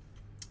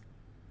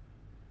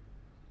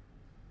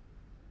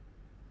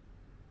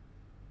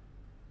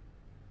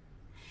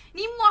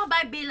 Ni MUAH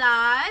by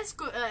Bellaz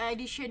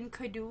edition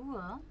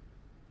kedua.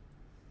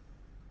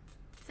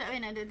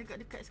 Sekejap ada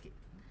dekat-dekat sikit.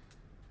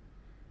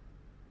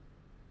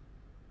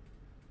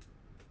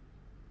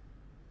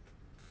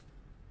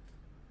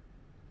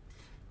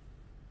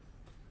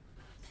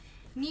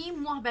 Ni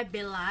MUAH by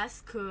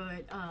Bellaz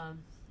kod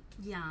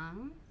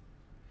yang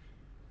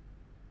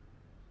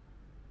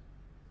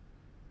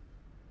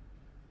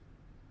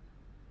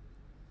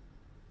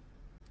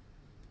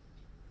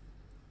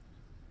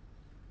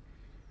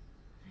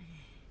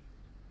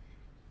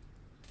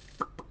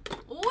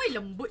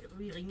lembut.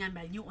 Ringan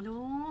banyak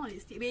lah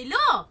lipstick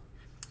Bella.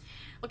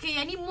 Okay,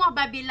 yang ni MUAH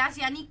by Bellaz.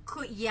 Yang ni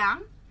kod yang.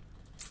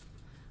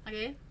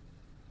 Okay,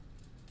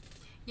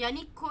 yang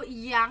ni kod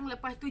yang.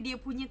 Lepas tu dia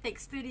punya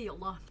tekstur dia. Ya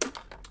Allah,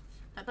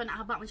 Tak tahu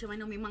nak habaq macam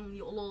mana. Memang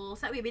ya Allah.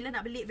 Sebab Bella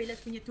nak beli Bella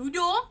punya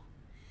tudung.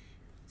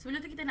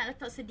 Sebelum tu kita nak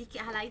letak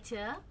sedikit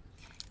highlighter.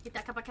 Kita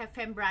akan pakai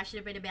fan brush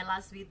daripada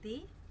Bellaz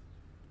Beauty.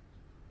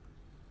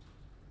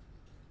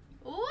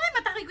 Oi,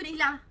 matahari aku dah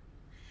hilang.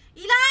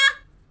 Hilang!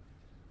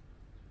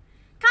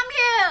 Come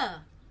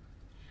here!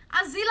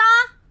 Azila!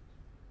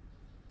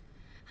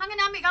 Hang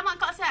nak ambil gambar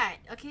kau set.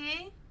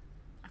 Okay?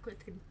 Aku dah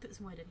terkentut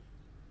semua dah ni.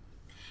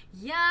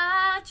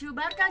 Ya,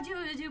 cuba kau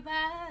jujur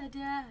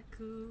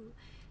padaku.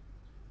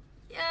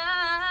 Ya.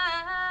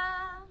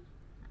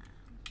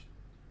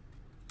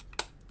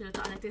 Dia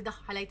letak highlighter dah.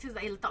 Highlighter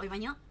tak payah letak lebih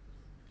banyak.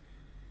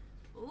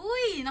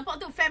 Ui,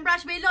 nampak tu fan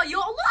brush Bella. Ya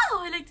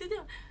Allah, highlighter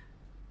dia.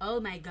 Oh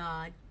my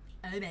god.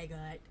 Oh my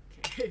god.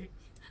 Okay.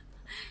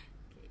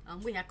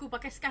 Weh, aku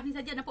pakai scarf ni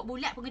saja nampak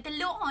bulat pun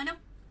teluk tu.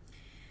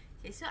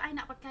 Okay, so I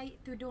nak pakai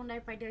tudung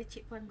daripada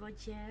Cik Puan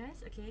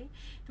Gorgeous. Okay.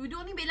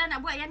 Tudung ni Bella nak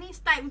buat yang ni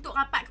style untuk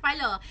rapat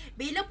kepala.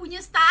 Bella punya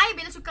style,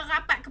 Bella suka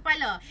rapat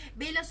kepala.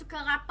 Bella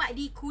suka rapat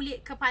di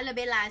kulit kepala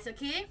Bellaz.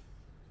 Okay.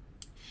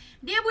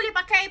 Dia boleh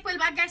pakai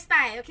pelbagai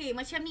style. Okay,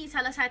 macam ni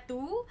salah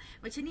satu.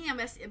 Macam ni yang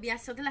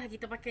biasa tu lah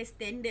kita pakai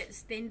standard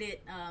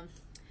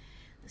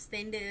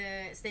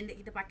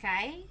kita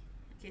pakai.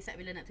 Okay, saat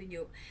Bella nak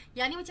tunjuk.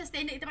 Yang ni macam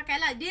standard kita pakai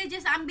lah. Dia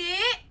just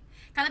ambil.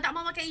 Kalau tak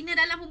mau pakai inner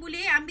dalam pun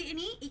boleh. Ambil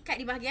ni,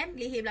 ikat di bahagian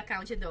leher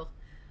belakang macam tu.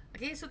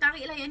 Okay, so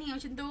tariklah yang ni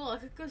macam tu.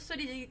 So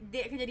dia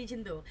akan jadi macam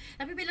tu.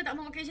 Tapi Bella tak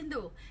mau pakai macam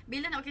tu.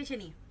 Bella nak pakai macam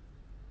ni.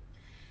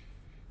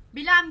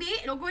 Bella ambil,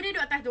 logo dia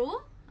duduk atas tu.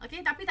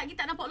 Okay, tapi tak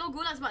nampak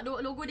logo lah sebab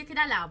logo dia ke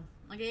dalam.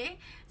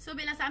 Okay, so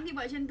Bella ambil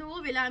buat macam tu.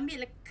 Bella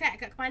ambil lekat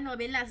kat kepala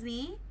Bellaz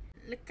ni.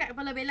 Lekat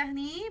kepala Bellaz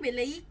ni,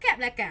 Bella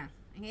ikat belakang.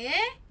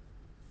 Okay.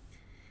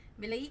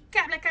 Bella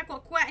ikat belakang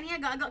kuat-kuat ni,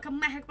 agak-agak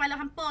kemas kepala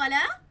hampa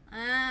lah.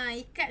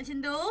 Ikat macam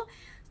tu.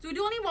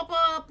 Tudung ni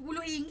berapa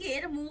puluh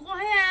ringgit dah, murah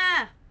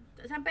ya.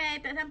 Tak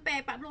sampai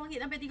RM40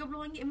 sampai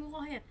RM30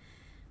 murah ya.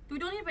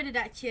 Tudung ni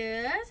daripada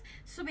Duchess.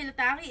 So Bella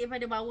tarik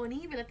daripada bawah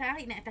ni, Bella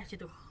tarik naik atas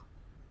macam tu.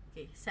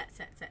 Okay, sat.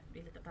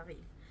 Bella tak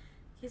tarik.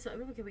 Okay, so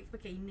Bella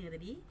pakai inner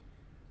tadi.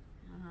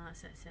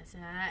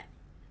 Sat.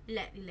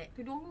 Relax.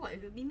 Tudung buat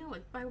inner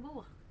buat lepas ke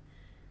bawah.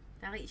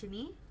 Tarik macam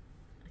ni.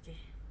 Okay.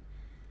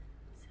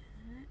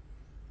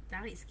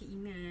 Tarik sikit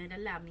inner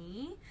dalam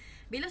ni.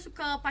 Bella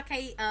suka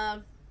pakai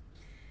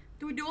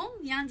tudung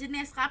yang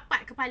jenis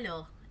rapat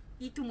kepala.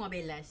 Itu MUAH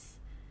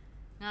Bellaz.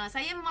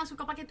 Saya memang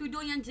suka pakai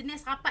tudung yang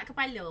jenis rapat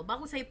kepala.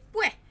 Baru saya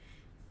puas.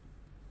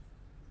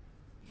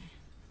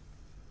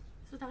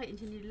 So tarik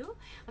macam ni dulu.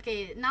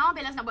 Okay, now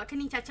Bella nak buat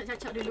kening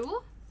cacak-cacak dulu.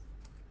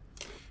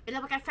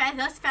 Bella pakai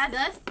feathers.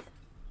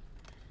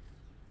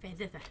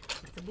 Feathers lah.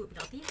 Nak sebut pun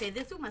tak arti.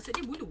 Feathers tu maksud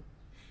dia bulu.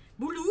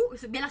 Bulu.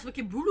 Bella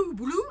pakai bulu.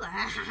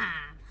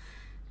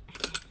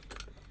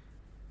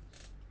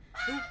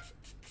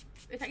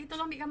 Tak kita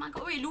tolong ambil gambar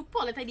kau.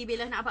 Lupa lah tadi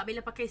Bella nak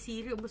Bella pakai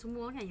serum apa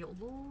semua kan. Ya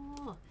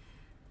Allah.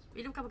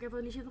 Bella bukan pakai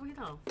foundation tu pun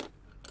kita.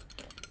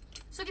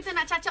 So kita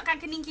nak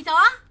cacakkan kening kita.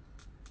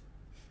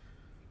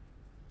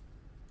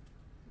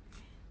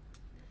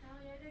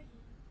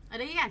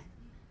 Ada lagi kan?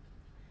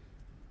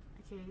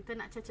 Okay, kita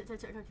nak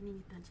cacak-cacakkan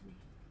kening kita macam ni.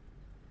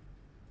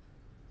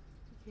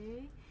 Okay.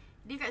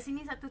 Dia kat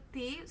sini satu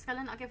tips.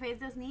 Kalau nak pakai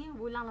feathers ni,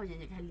 ulang lah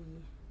banyak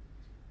kali.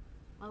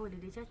 Baru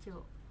dia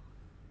cacak.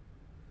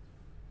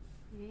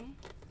 Okay.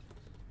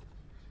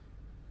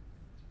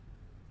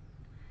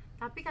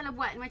 Tapi kalau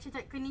buat macam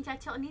kening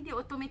cacak ni, dia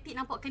automatik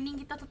nampak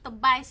kening kita tu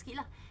tebal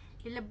sikit lah.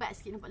 Dia lebat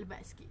sikit, nampak lebat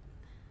sikit.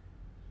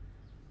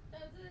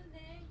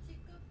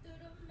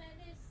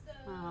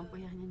 Mampu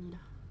ya nyanyi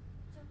dah.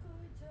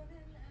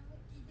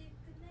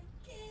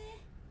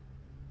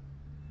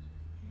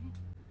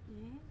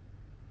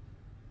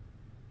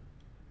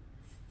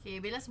 Okay,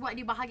 Bella buat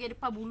di bahagian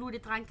depan bulu dia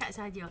terangkat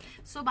saja.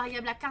 So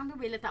bahagian belakang tu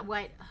Bella tak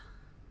buat.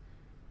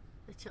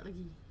 Cacak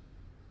lagi.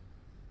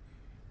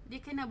 Dia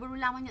kena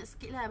berulang banyak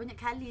sikit lah. Banyak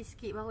kali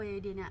sikit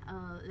baru dia nak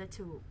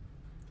letup.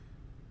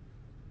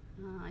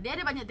 Dia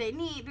ada banyak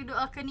teknik.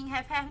 Duduk kening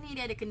half-half ni.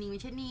 Dia ada kening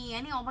macam ni.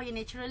 Yang ni orang panggil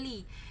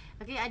naturally.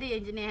 Okay, ada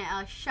yang jenis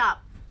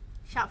sharp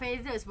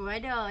feathers pun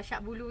ada.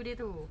 Sharp bulu dia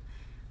tu.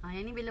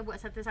 Yang ni Bella buat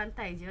satu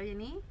santai je. Yang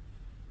ni.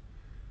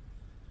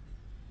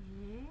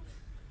 Okay.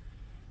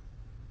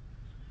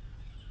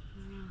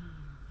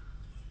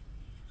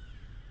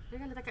 Dia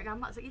kalau takat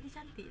gambar sikit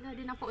dia cantik lah.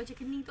 Dia nampak macam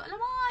kening tu.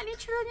 Alamak,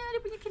 naturalnya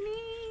dia punya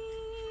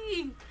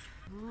kening.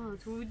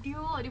 Tu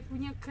dia. Dia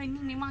punya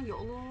kening memang ya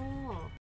Allah.